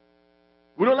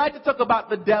 We don't like to talk about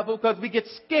the devil because we get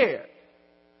scared.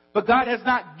 But God has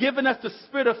not given us the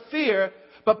spirit of fear,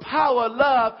 but power,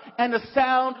 love, and a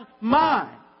sound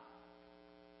mind.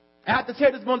 I have to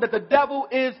tell you this morning that the devil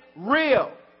is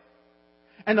real.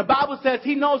 And the Bible says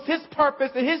he knows his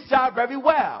purpose and his job very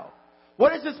well.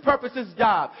 What is his purpose, his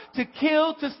job? To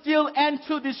kill, to steal, and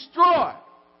to destroy.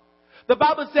 The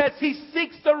Bible says he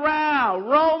seeks around,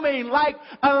 roaming like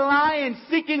a lion,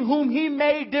 seeking whom he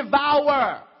may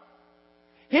devour.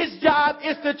 His job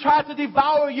is to try to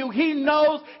devour you. He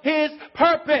knows his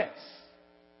purpose.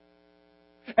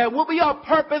 And when we are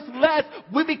purposeless,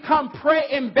 we become prey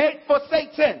and bait for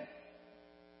Satan.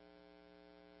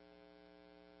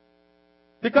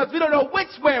 Because we don't know which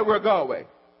way we're going.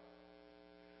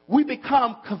 We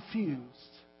become confused.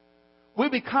 We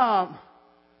become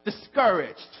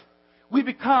discouraged. We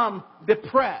become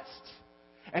depressed.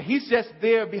 And he's just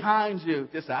there behind you.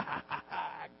 Just, I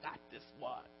got this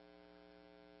one.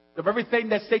 The very thing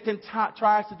that Satan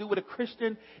tries to do with a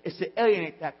Christian is to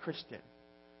alienate that Christian.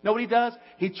 Know what he does?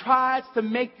 He tries to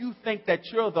make you think that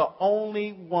you're the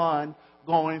only one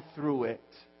going through it.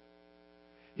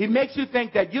 He makes you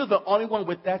think that you're the only one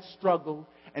with that struggle.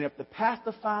 And if the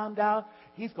pastor found out,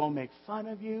 he's going to make fun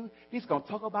of you. He's going to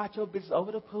talk about your business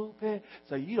over the pulpit.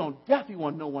 So you don't definitely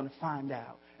want no one to find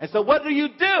out. And so what do?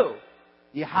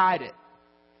 You hide it.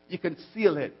 You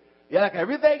conceal it. You're like,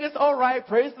 everything is all right.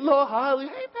 Praise the Lord. Hallelujah.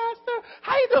 Hey, pastor,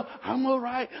 how you doing? I'm all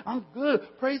right. I'm good.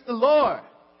 Praise the Lord.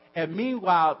 And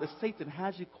meanwhile, the Satan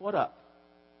has you caught up.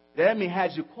 The enemy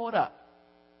has you caught up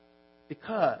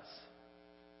because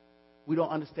we don't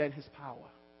understand his power.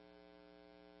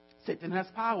 Satan has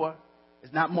power.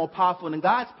 It's not more powerful than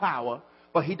God's power,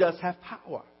 but he does have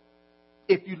power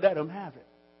if you let him have it.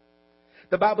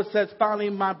 The Bible says, finally,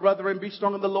 my brethren, be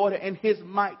strong in the Lord and his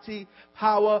mighty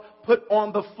power. Put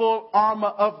on the full armor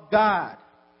of God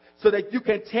so that you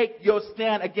can take your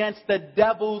stand against the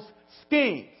devil's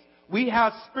schemes. We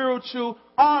have spiritual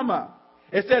armor.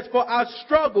 It says, for our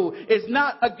struggle is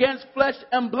not against flesh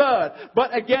and blood,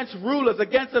 but against rulers,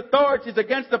 against authorities,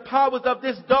 against the powers of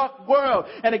this dark world,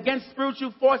 and against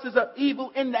spiritual forces of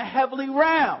evil in the heavenly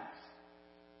realms.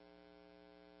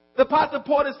 The Apostle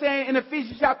Paul is saying in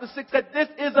Ephesians chapter 6 that this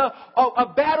is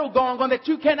a battle going on that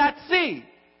you cannot see.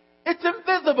 It's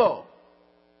invisible.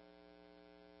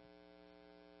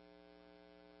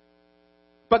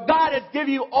 But God has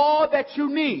given you all that you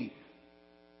need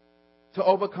to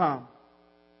overcome.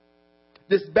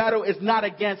 This battle is not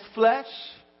against flesh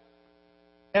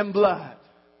and blood.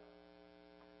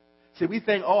 See, we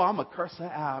think, oh, I'm going to curse her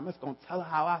out. I'm just going to tell her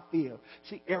how I feel.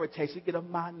 She irritates. She get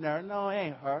on my nerve. No, it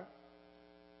ain't her.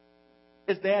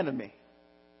 It's the enemy.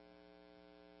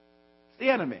 It's the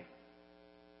enemy.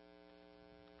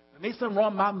 There may something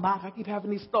wrong in my mouth. I keep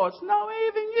having these thoughts. No, it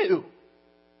ain't even you.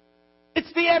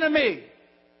 It's the enemy.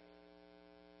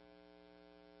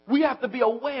 We have to be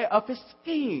aware of his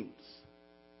schemes.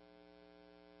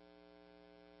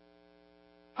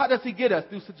 How does he get us?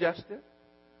 Through suggestion.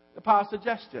 The power of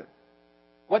suggestion.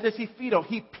 What does he feed on?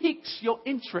 He piques your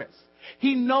interest.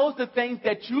 He knows the things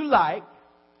that you like.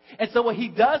 And so what he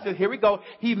does is, here we go,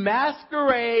 he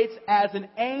masquerades as an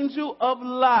angel of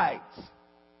light.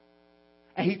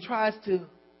 And he tries to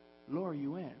lure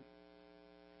you in.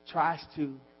 Tries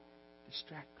to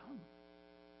distract. Come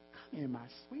here, my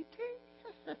sweetie.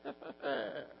 I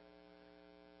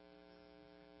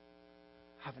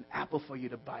have an apple for you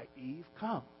to bite, Eve.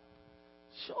 Come.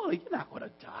 Surely you're not going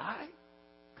to die.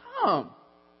 Come.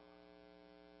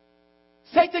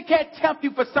 Satan can't tempt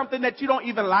you for something that you don't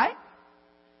even like.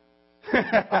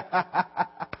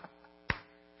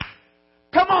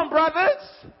 Come on, brothers.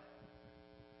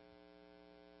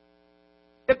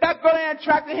 If that girl ain't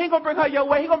attractive, he ain't going to bring her your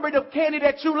way. He going to bring the candy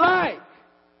that you like.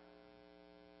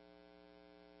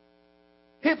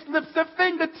 Hips, lips, and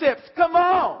fingertips. Come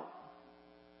on.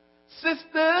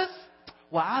 Sisters.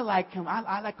 Well, I like him.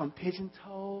 I like him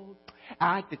pigeon-toed.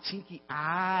 I like the cheeky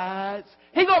eyes.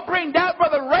 He going to bring that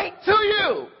brother right to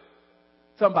you.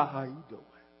 Tell him about how you doing.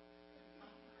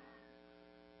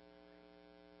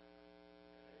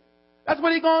 That's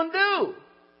what he going to do.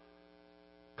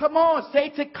 Come on,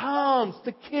 Satan comes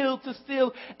to kill, to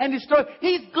steal, and destroy.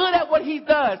 He's good at what he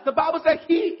does. The Bible says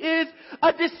he is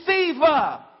a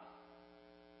deceiver.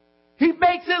 He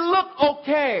makes it look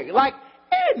okay. Like,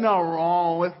 ain't no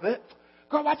wrong with it.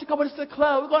 Girl, why don't you come with us to the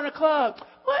club? We're going to the club.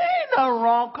 Well, ain't no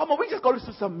wrong. Come on, we just go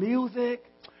listen to some music.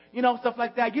 You know, stuff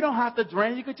like that. You don't have to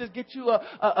drink. You could just get you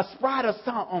a Sprite or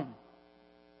something.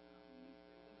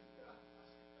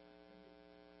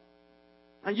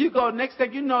 And you go, next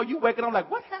thing you know, you waking up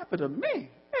like, what happened to me?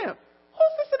 Damn,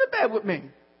 who's this in the bed with me?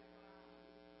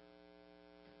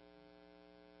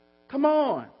 Come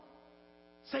on.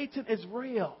 Satan is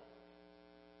real.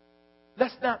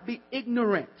 Let's not be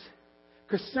ignorant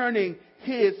concerning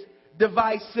his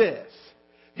devices,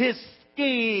 his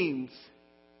schemes.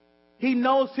 He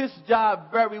knows his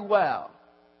job very well.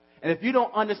 And if you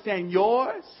don't understand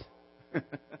yours,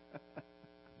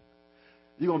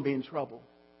 you're going to be in trouble.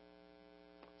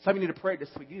 Some of you need to pray this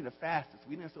week. You need to fast this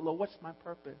week. You need to say, Lord, what's my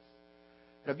purpose?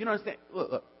 And if you don't understand,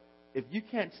 look, if you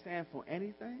can't stand for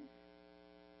anything,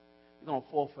 you're going to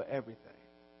fall for everything.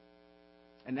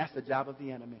 And that's the job of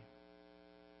the enemy.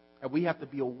 And we have to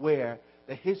be aware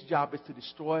that his job is to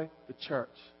destroy the church.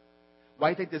 Why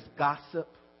do you think there's gossip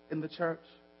in the church?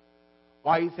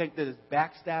 Why do you think there's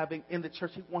backstabbing in the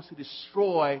church? He wants to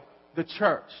destroy the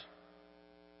church.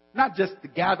 Not just the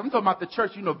gathering. I'm talking about the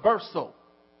church universal.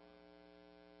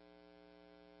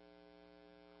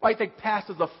 Why do you think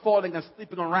pastors are falling and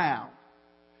sleeping around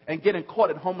and getting caught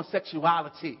in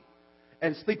homosexuality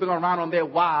and sleeping around on their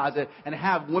wives and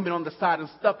have women on the side and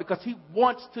stuff? Because he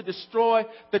wants to destroy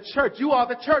the church. You are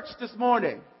the church this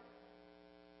morning.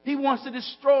 He wants to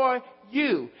destroy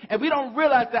you. And we don't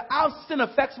realize that our sin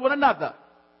affects one another.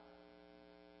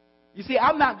 You see,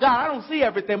 I'm not God. I don't see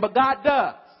everything, but God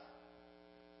does.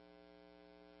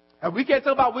 And we can't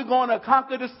talk about we're going to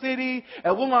conquer the city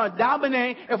and we're going to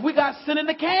dominate if we got sin in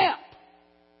the camp.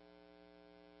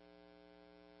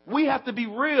 We have to be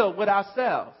real with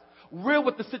ourselves. Real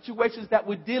with the situations that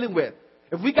we're dealing with.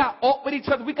 If we got aught with each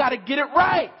other, we got to get it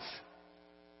right.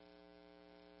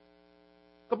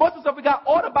 The most of the stuff we got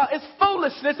aught about is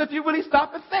foolishness if you really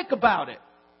stop and think about it.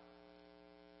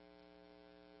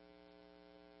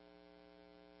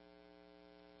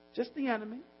 Just the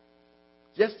enemy.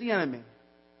 Just the enemy.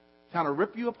 Trying to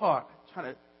rip you apart.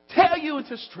 Trying to tear you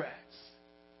into shreds.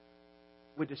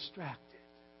 We're distracted.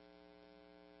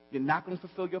 You're not going to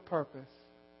fulfill your purpose.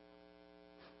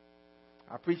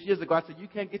 I preached years ago. I said, you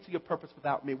can't get to your purpose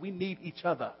without me. We need each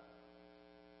other.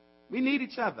 We need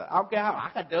each other. I don't care how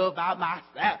I can do it by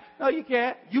myself. No, you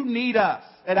can't. You need us.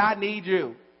 And I need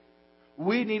you.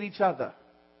 We need each other.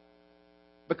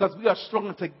 Because we are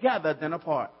stronger together than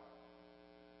apart.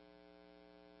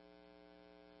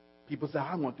 People say,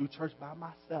 I want to do church by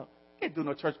myself. You can't do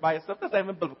no church by yourself. That's not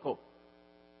even biblical.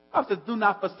 I said, do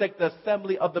not forsake the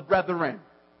assembly of the brethren.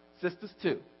 Sisters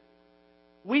too.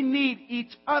 We need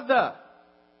each other.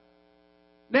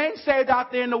 They ain't saved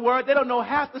out there in the world. They don't know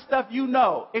half the stuff you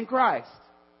know in Christ.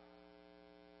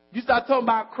 You start talking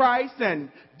about Christ and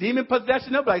demon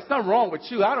possession, they'll be like, something wrong with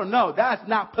you. I don't know. That's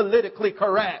not politically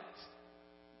correct.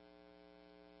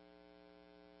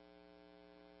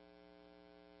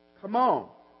 Come on.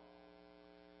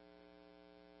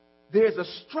 There's a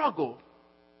struggle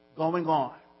going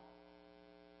on.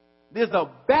 There's a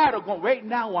battle going right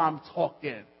now while I'm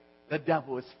talking. The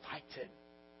devil is fighting.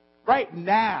 Right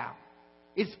now.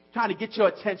 It's trying to get your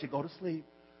attention. Go to sleep.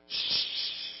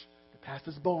 Shh. The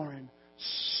pastor's boring.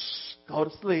 Shh. Go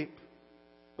to sleep.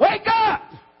 Wake up!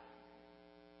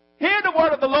 Hear the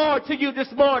word of the Lord to you this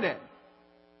morning.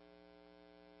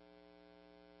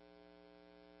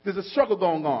 There's a struggle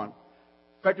going on.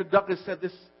 Frederick Douglass said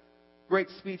this great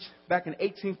speech back in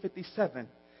 1857.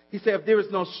 He said, if there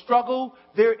is no struggle,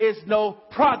 there is no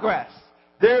progress.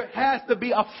 There has to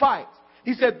be a fight.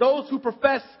 He said, those who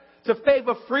profess to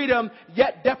favor freedom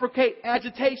yet deprecate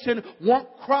agitation want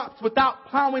crops without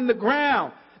plowing the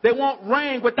ground. They want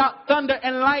rain without thunder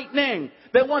and lightning.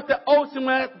 They want the ocean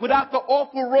without the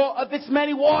awful roar of its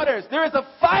many waters. There is a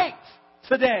fight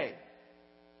today.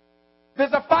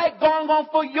 There's a fight going on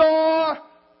for your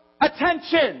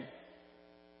attention.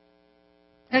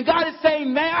 And God is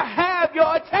saying, may I have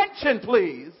your attention,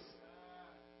 please?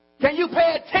 Can you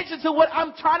pay attention to what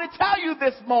I'm trying to tell you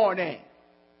this morning?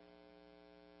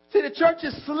 See, the church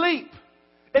is asleep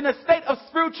in a state of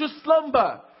spiritual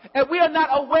slumber. And we are not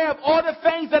aware of all the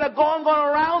things that are going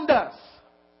on around us.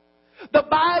 The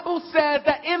Bible says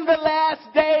that in the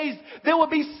last days, there will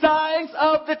be signs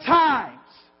of the times.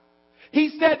 He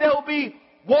said there will be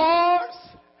wars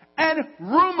and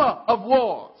rumor of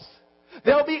wars.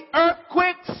 There will be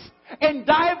earthquakes in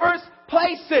diverse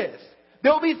places.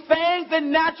 There will be things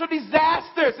and natural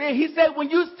disasters. And he said,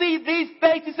 when you see these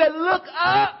things, he said, look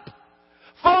up,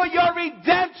 for your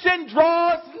redemption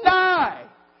draws nigh.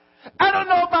 I don't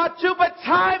know about you, but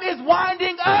time is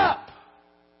winding up.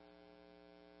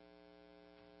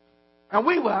 And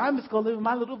I'm just going to live in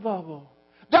my little bubble.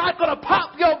 God's going to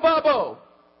pop your bubble.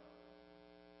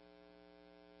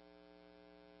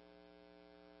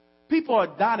 People are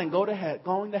dying and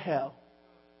going to hell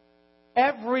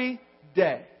every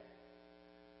day.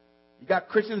 You got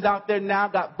Christians out there now,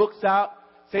 got books out,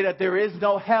 say that there is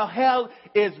no hell. Hell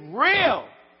is real.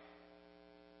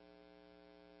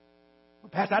 Well,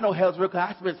 Pastor, I know hell's real because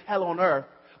I experience hell on earth.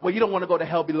 Well, you don't want to go to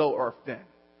hell below earth then.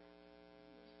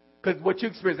 Because what you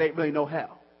experience ain't really no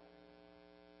hell.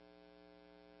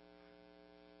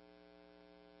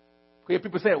 We hear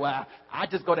people say, well, I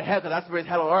just go to hell because I experience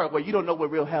hell on earth. Well, you don't know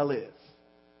what real hell is.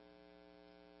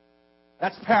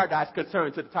 That's paradise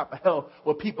concerned to the top of hell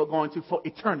where people are going to for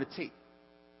eternity.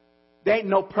 There ain't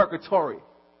no purgatory.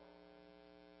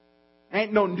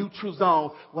 Ain't no neutral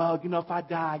zone. Well, if I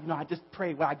die, I just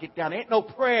pray when I get down. There ain't no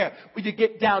prayer when you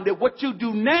get down there. What you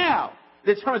do now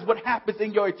determines what happens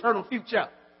in your eternal future.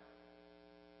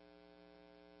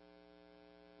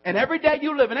 And every day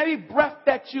you live and every breath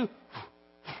that you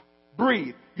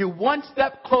breathe, you're one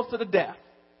step closer to death.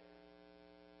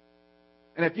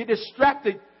 And if you're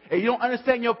distracted and you don't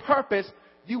understand your purpose,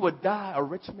 you will die a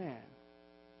rich man.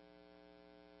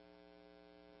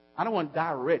 I don't want to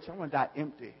die rich. I want to die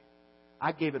empty.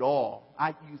 I gave it all.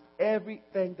 I used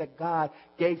everything that God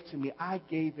gave to me. I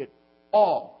gave it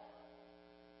all.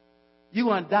 You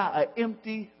want to die an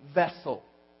empty vessel.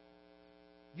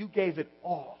 You gave it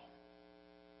all.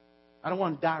 I don't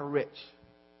want to die rich,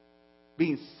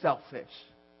 being selfish.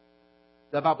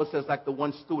 The Bible says like the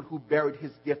one steward who buried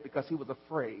his gift because he was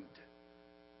afraid.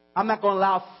 I'm not going to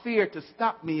allow fear to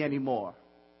stop me anymore.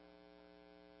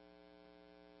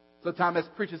 Sometimes as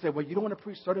preachers say, well, you don't want to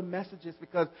preach certain messages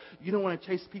because you don't want to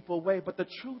chase people away. But the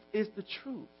truth is the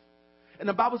truth. And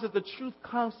the Bible says the truth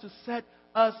comes to set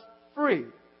us free.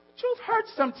 The truth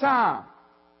hurts sometimes.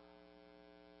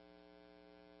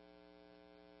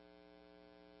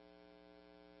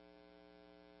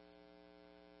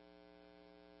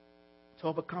 To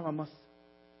overcome, I must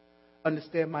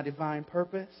understand my divine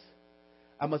purpose.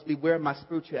 I must beware of my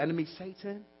spiritual enemy,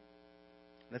 Satan.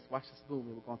 Let's watch this movie.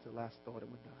 We're going to the last thought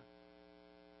and we're done.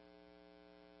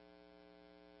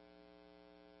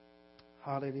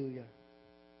 Hallelujah.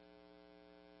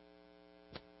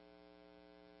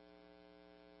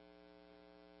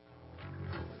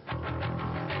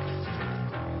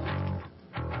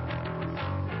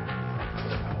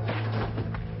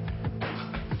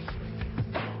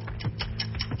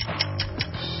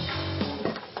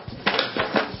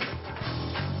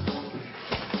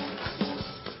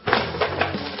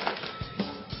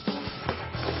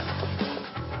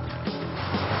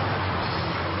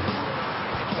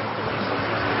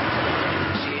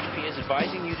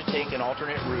 advising you to take an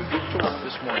alternate route to work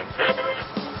this morning.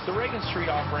 The Reagan Street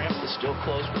off-ramp is still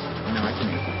closed. No, I can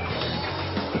make it.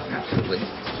 Absolutely.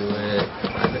 Let's do it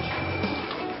private.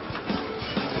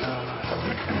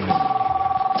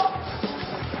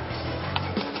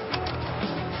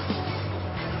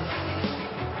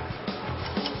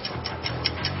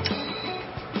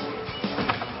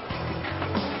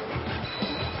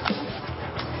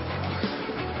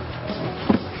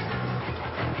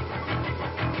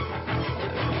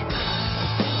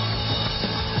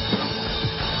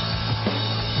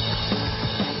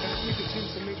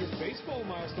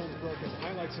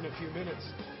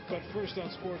 First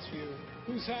on SportsView,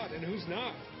 who's hot and who's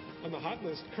not? On the hot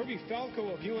list, Kirby Falco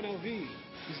of UNLV.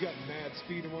 He's got mad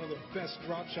speed and one of the best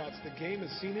drop shots the game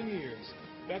has seen in years.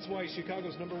 That's why he's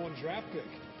Chicago's #1 draft pick.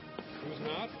 Who's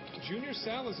not? Junior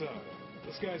Salazar.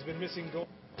 This guy's been missing goals.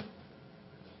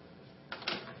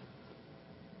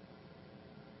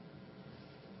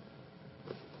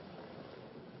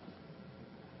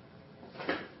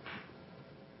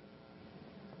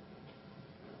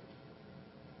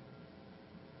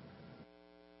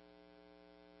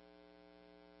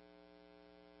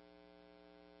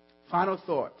 Final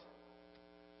thought.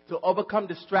 To overcome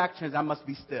distractions, I must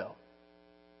be still.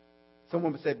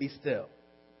 Someone said, be still.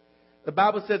 The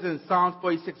Bible says in Psalms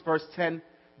 46, verse 10,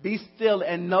 be still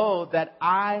and know that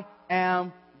I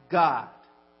am God.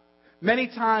 Many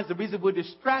times the reason we're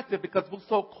distracted because we're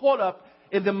so caught up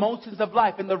in the motions of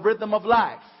life, in the rhythm of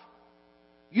life.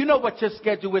 You know what your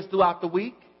schedule is throughout the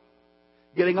week.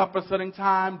 Getting up at a certain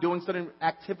time, doing certain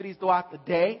activities throughout the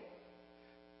day.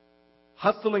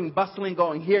 Hustling, bustling,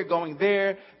 going here, going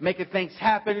there, making things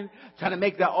happen, trying to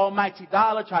make that almighty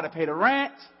dollar, trying to pay the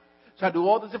rent, trying to do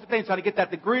all those different things, trying to get that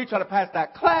degree, trying to pass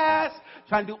that class,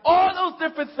 trying to do all those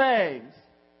different things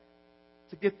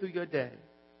to get through your day.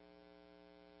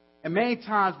 And many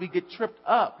times we get tripped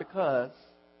up because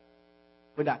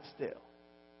we're not still.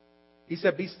 He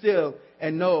said, be still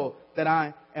and know that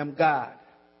I am God.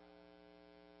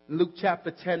 Luke chapter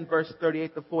 10, verse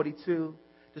 38 to 42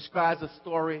 describes a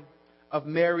story of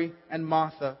Mary and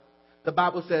Martha. The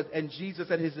Bible says, and Jesus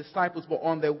and his disciples were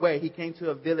on their way. He came to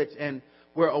a village and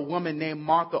where a woman named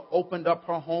Martha opened up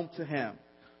her home to him.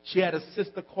 She had a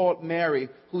sister called Mary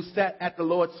who sat at the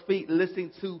Lord's feet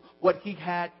listening to what he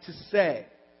had to say.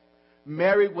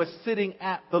 Mary was sitting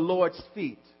at the Lord's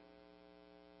feet.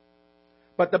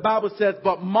 But the Bible says,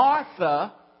 but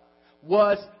Martha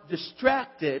was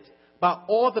distracted by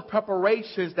all the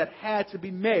preparations that had to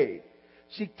be made.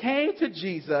 She came to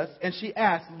Jesus and she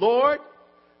asked, Lord,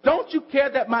 don't you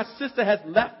care that my sister has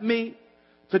left me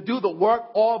to do the work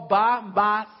all by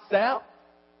myself?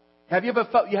 Have you ever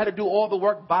felt you had to do all the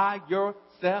work by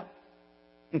yourself?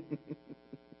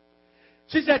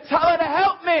 She said, tell her to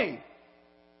help me.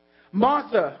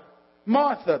 Martha,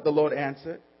 Martha, the Lord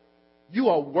answered, you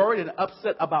are worried and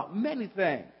upset about many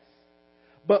things,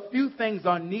 but few things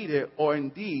are needed, or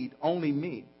indeed only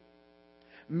me.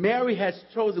 Mary has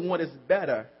chosen what is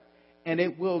better, and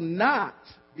it will not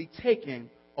be taken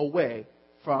away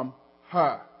from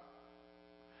her.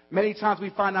 Many times we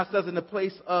find ourselves in the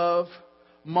place of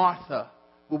Martha,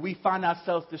 where we find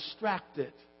ourselves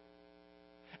distracted.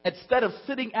 Instead of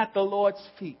sitting at the Lord's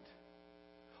feet,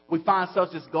 we find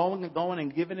ourselves just going and going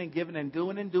and giving and giving and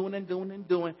doing and doing and doing and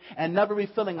doing and never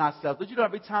refilling ourselves. Did you know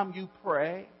every time you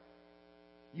pray,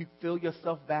 you fill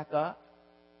yourself back up?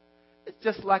 It's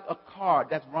just like a car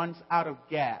that runs out of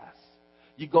gas.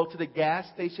 You go to the gas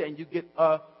station and you get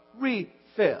a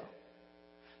refill.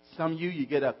 Some of you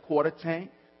get a quarter tank.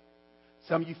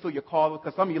 Some of you fill your car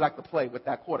because some of you like to play with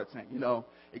that quarter tank. You know,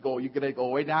 you get it go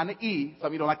way down to E. Some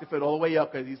of you don't like to fill it all the way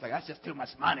up because he's like, that's just too much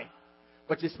money.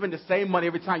 But you spend the same money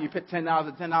every time you put $10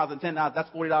 and $10 and $10. That's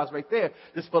 $40 right there.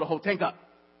 Just fill the whole tank up.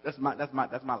 That's my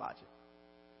logic.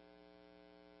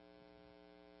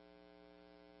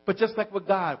 But just like with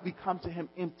God, we come to him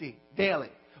empty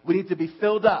daily. We need to be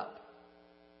filled up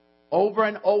over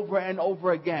and over and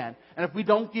over again. And if we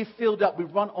don't get filled up, we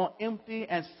run on empty,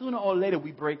 and sooner or later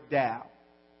we break down.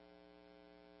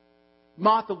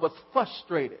 Martha was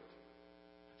frustrated.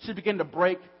 She began to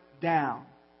break down.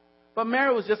 But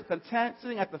Mary was just content,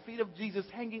 sitting at the feet of Jesus,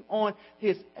 hanging on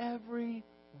his every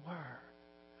word.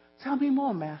 Tell me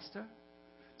more, Master.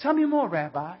 Tell me more,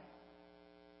 Rabbi.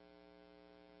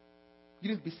 You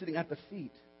need to be sitting at the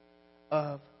feet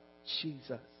of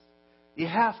Jesus. You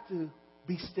have to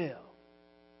be still.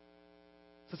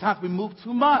 Sometimes we move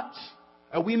too much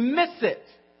and we miss it.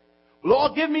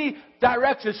 Lord, give me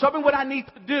direction. Show me what I need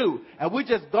to do. And we're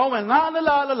just going la la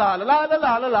la la la la la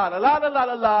la la la la la la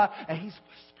la la, and he's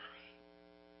whispering.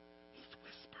 He's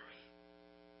whispering.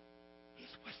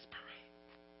 He's whispering.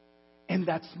 In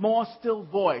that small, still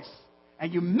voice,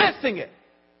 and you're missing it.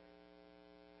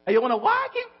 And you wonder, why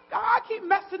I keep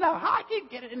messing up? How I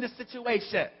keep getting in this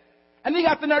situation? And then you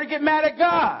got the nerve to get mad at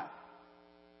God.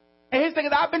 And he's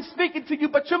thinking, I've been speaking to you,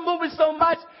 but you're moving so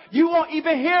much, you won't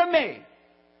even hear me.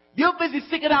 You're busy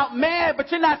seeking out man,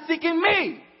 but you're not seeking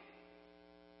me.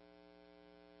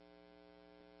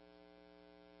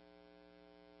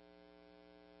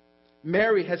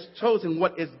 Mary has chosen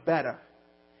what is better,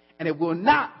 and it will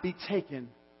not be taken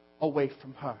away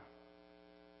from her.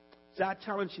 So I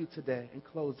challenge you today in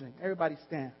closing. Everybody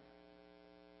stand.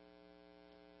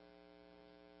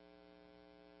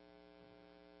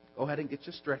 Go ahead and get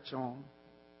your stretch on.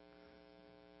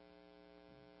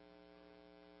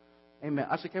 Amen.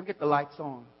 Usher, can we get the lights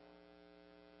on?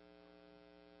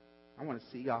 I want to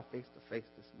see y'all face to face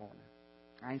this morning.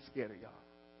 I ain't scared of y'all.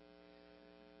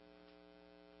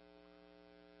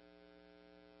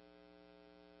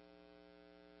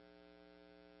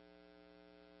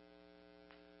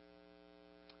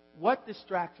 What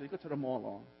distraction? You go to the mall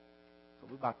on. So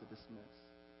we're about to dismiss.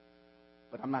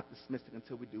 But I'm not dismissing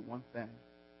until we do one thing.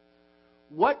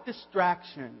 What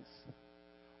distractions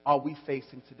are we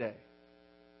facing today?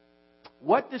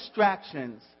 What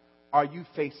distractions are you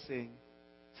facing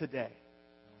today?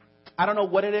 I don't know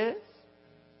what it is.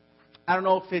 I don't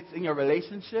know if it's in your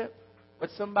relationship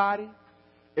with somebody,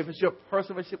 if it's your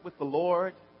personal relationship with the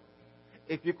Lord,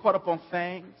 if you're caught up on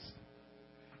things,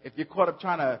 if you're caught up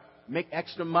trying to make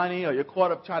extra money, or you're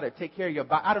caught up trying to take care of your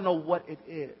body. I don't know what it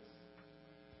is.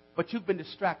 But you've been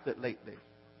distracted lately.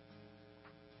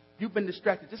 You've been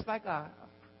distracted just like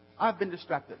I've been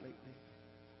distracted lately.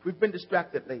 We've been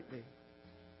distracted lately.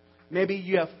 Maybe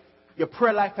your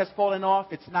prayer life has fallen off.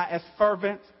 It's not as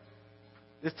fervent.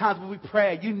 There's times when we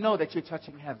pray, you know that you're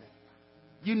touching heaven.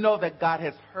 You know that God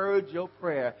has heard your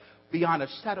prayer beyond a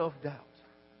shadow of doubt.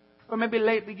 Or maybe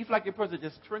lately you feel like your prayers are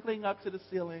just trickling up to the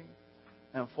ceiling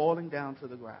and falling down to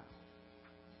the ground.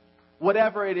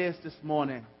 Whatever it is this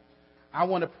morning, I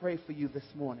want to pray for you this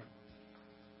morning.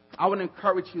 I want to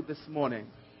encourage you this morning.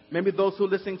 Maybe those who are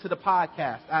listening to the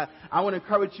podcast, I want to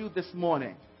encourage you this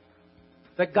morning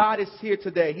that God is here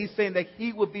today. He's saying that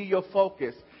He will be your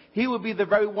focus. He will be the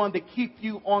very one that keep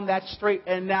you on that straight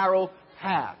and narrow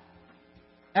path.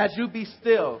 As you be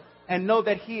still and know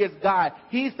that He is God,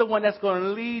 He's the one that's going to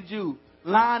lead you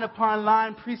line upon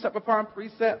line, precept upon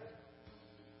precept.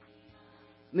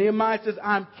 Nehemiah says,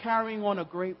 I'm carrying on a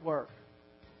great work.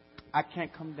 I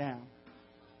can't come down.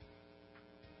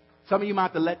 Some of you might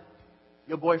have to let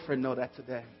your boyfriend know that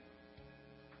today.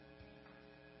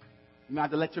 You might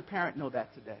have to let your parent know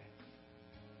that today.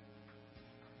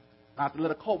 You might have to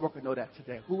let a coworker know that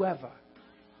today. Whoever.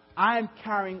 I am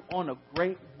carrying on a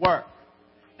great work,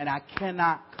 and I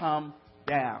cannot come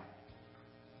down.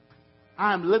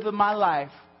 I am living my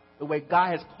life the way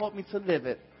God has called me to live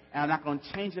it, and I'm not going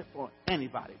to change it for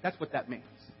anybody. That's what that means.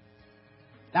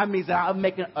 That means that I'm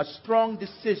making a strong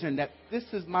decision that this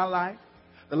is my life,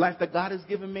 the life that God has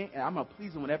given me, and I'm going to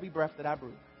please Him with every breath that I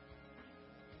breathe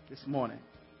this morning.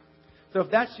 So if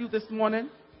that's you this morning,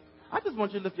 I just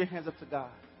want you to lift your hands up to God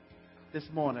this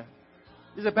morning.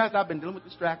 You say, Pastor, I've been dealing with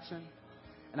distraction,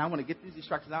 and I want to get these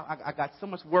distractions out. I got so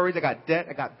much worries. I got debt.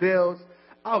 I got bills.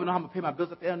 I don't even know how I'm going to pay my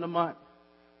bills at the end of the month.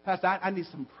 Pastor, I need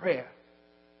some prayer.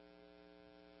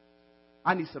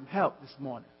 I need some help this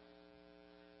morning.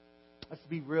 Let's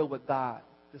be real with God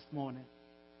this morning.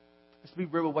 Let's be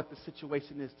real with what the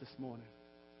situation is this morning.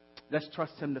 Let's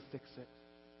trust Him to fix it.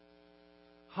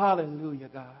 Hallelujah,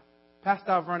 God.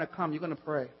 Pastor Alverna, come. You're going to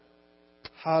pray.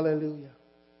 Hallelujah.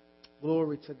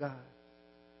 Glory to God.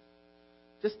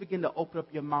 Just begin to open up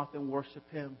your mouth and worship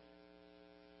Him.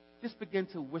 Just begin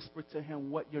to whisper to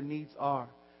Him what your needs are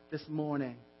this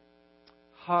morning.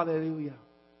 Hallelujah.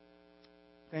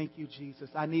 Thank you, Jesus.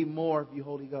 I need more of you,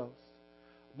 Holy Ghost.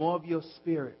 More of your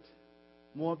Spirit.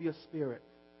 More of your Spirit.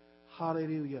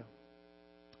 Hallelujah.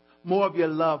 More of your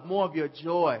love. More of your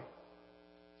joy.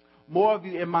 More of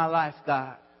you in my life,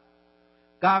 God.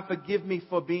 God, forgive me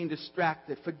for being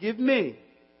distracted. Forgive me.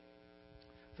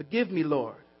 Forgive me,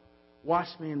 Lord. Wash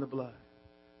me in the blood.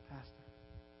 Pastor.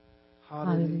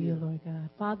 Hallelujah, Lord God.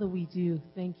 Father, we do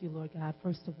thank you, Lord God,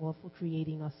 first of all, for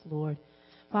creating us, Lord.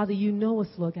 Father, you know us,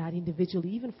 Lord God,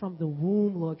 individually, even from the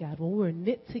womb, Lord God, when we were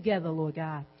knit together, Lord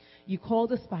God. You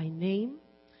called us by name.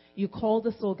 You called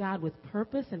us, Lord God, with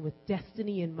purpose and with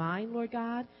destiny in mind, Lord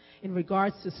God, in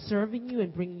regards to serving you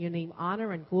and bringing your name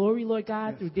honor and glory, Lord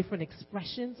God, through different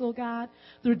expressions, Lord God,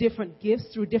 through different gifts,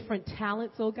 through different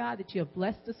talents, Lord God, that you have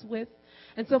blessed us with.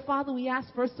 And so, Father, we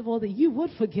ask, first of all, that you would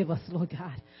forgive us, Lord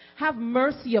God. Have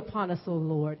mercy upon us, O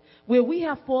Lord, where we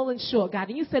have fallen short, God.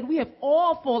 And you said we have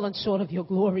all fallen short of your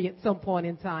glory at some point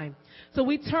in time. So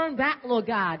we turn back, Lord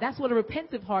God. That's what a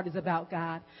repentant heart is about,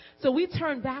 God. So we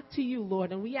turn back to you,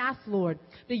 Lord, and we ask, Lord,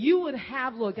 that you would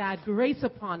have, Lord God, grace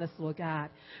upon us, Lord God.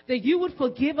 That you would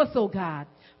forgive us, oh God.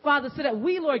 Father, so that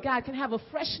we, Lord God, can have a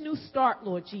fresh new start,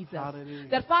 Lord Jesus. Hallelujah.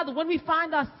 That, Father, when we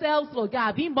find ourselves, Lord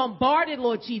God, being bombarded,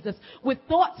 Lord Jesus, with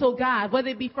thoughts, oh God, whether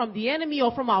it be from the enemy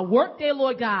or from our work day,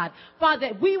 Lord God, Father,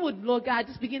 that we would, Lord God,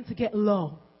 just begin to get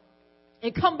low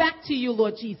and come back to you,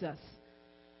 Lord Jesus.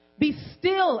 Be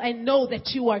still and know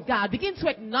that you are God. Begin to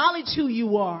acknowledge who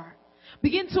you are.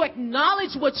 Begin to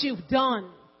acknowledge what you've done.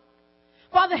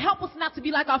 Father, help us not to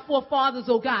be like our forefathers,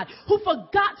 oh God, who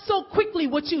forgot so quickly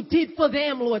what you did for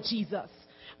them, Lord Jesus,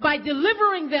 by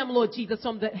delivering them, Lord Jesus,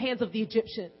 from the hands of the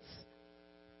Egyptians.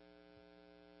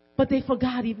 But they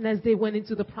forgot even as they went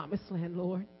into the promised land,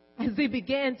 Lord. As they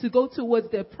began to go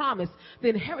towards their promise, the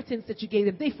inheritance that you gave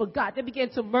them, they forgot. They began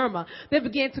to murmur. They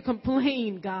began to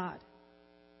complain, God.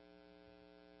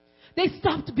 They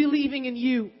stopped believing in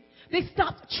you. They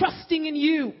stopped trusting in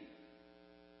you.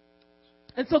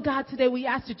 And so, God, today we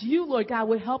ask that you, Lord God,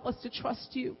 would help us to trust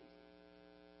you.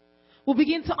 We'll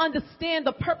begin to understand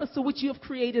the purpose for which you have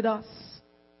created us.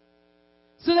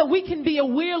 So that we can be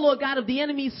aware, Lord God, of the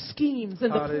enemy's schemes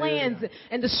and the plans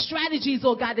and the strategies,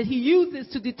 Lord God, that he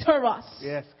uses to deter us.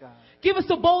 Yes, God. Give us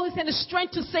the boldness and the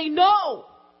strength to say, no,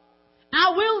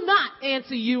 I will not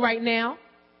answer you right now.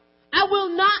 I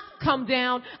will not come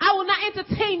down. I will not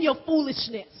entertain your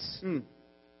foolishness.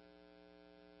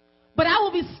 But I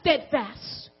will be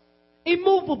steadfast,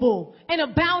 immovable, and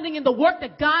abounding in the work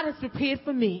that God has prepared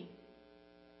for me.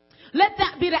 Let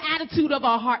that be the attitude of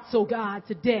our hearts, oh God,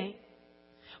 today.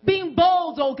 Being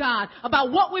bold, oh God,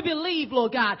 about what we believe,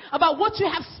 Lord God, about what you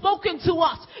have spoken to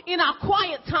us in our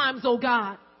quiet times, oh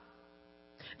God.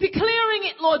 Declaring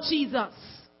it, Lord Jesus.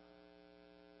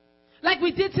 Like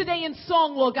we did today in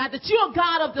song, Lord God, that you're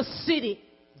God of the city.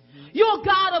 You're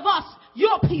God of us,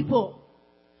 your people.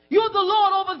 You're the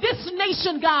Lord over this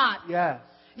nation, God. Yes.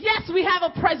 Yes, we have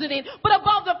a president, but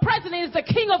above the president is the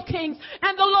King of Kings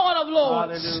and the Lord of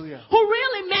Lords. Hallelujah. Who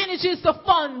really manages the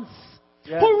funds.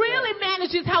 Yes, who really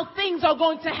manages how things are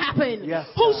going to happen. Yes,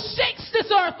 who shakes this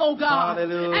earth, oh God,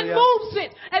 Hallelujah. and moves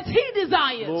it as he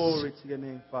desires. Glory to your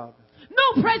name, Father.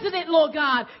 No president, Lord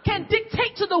God, can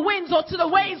dictate to the winds or to the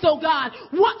waves, oh God,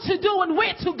 what to do and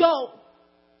where to go.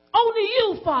 Only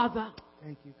you, Father.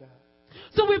 Thank you, God.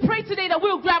 So we pray today that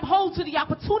we'll grab hold to the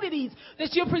opportunities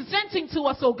that you're presenting to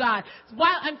us, oh God.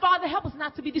 And Father, help us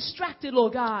not to be distracted,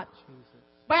 Lord God,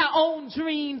 by our own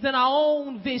dreams and our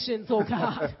own visions, oh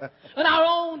God, and our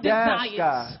own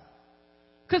desires.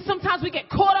 Because sometimes we get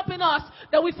caught up in us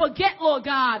that we forget, Lord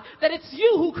God, that it's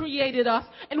you who created us,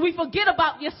 and we forget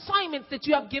about the assignments that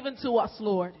you have given to us,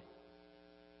 Lord.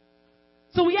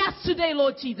 So we ask today,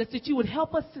 Lord Jesus, that you would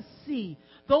help us to see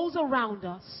those around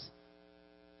us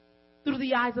through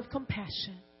the eyes of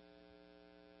compassion,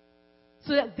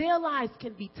 so that their lives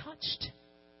can be touched,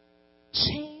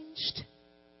 changed,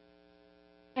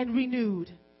 and renewed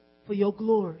for your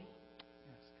glory.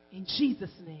 In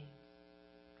Jesus' name,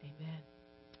 amen.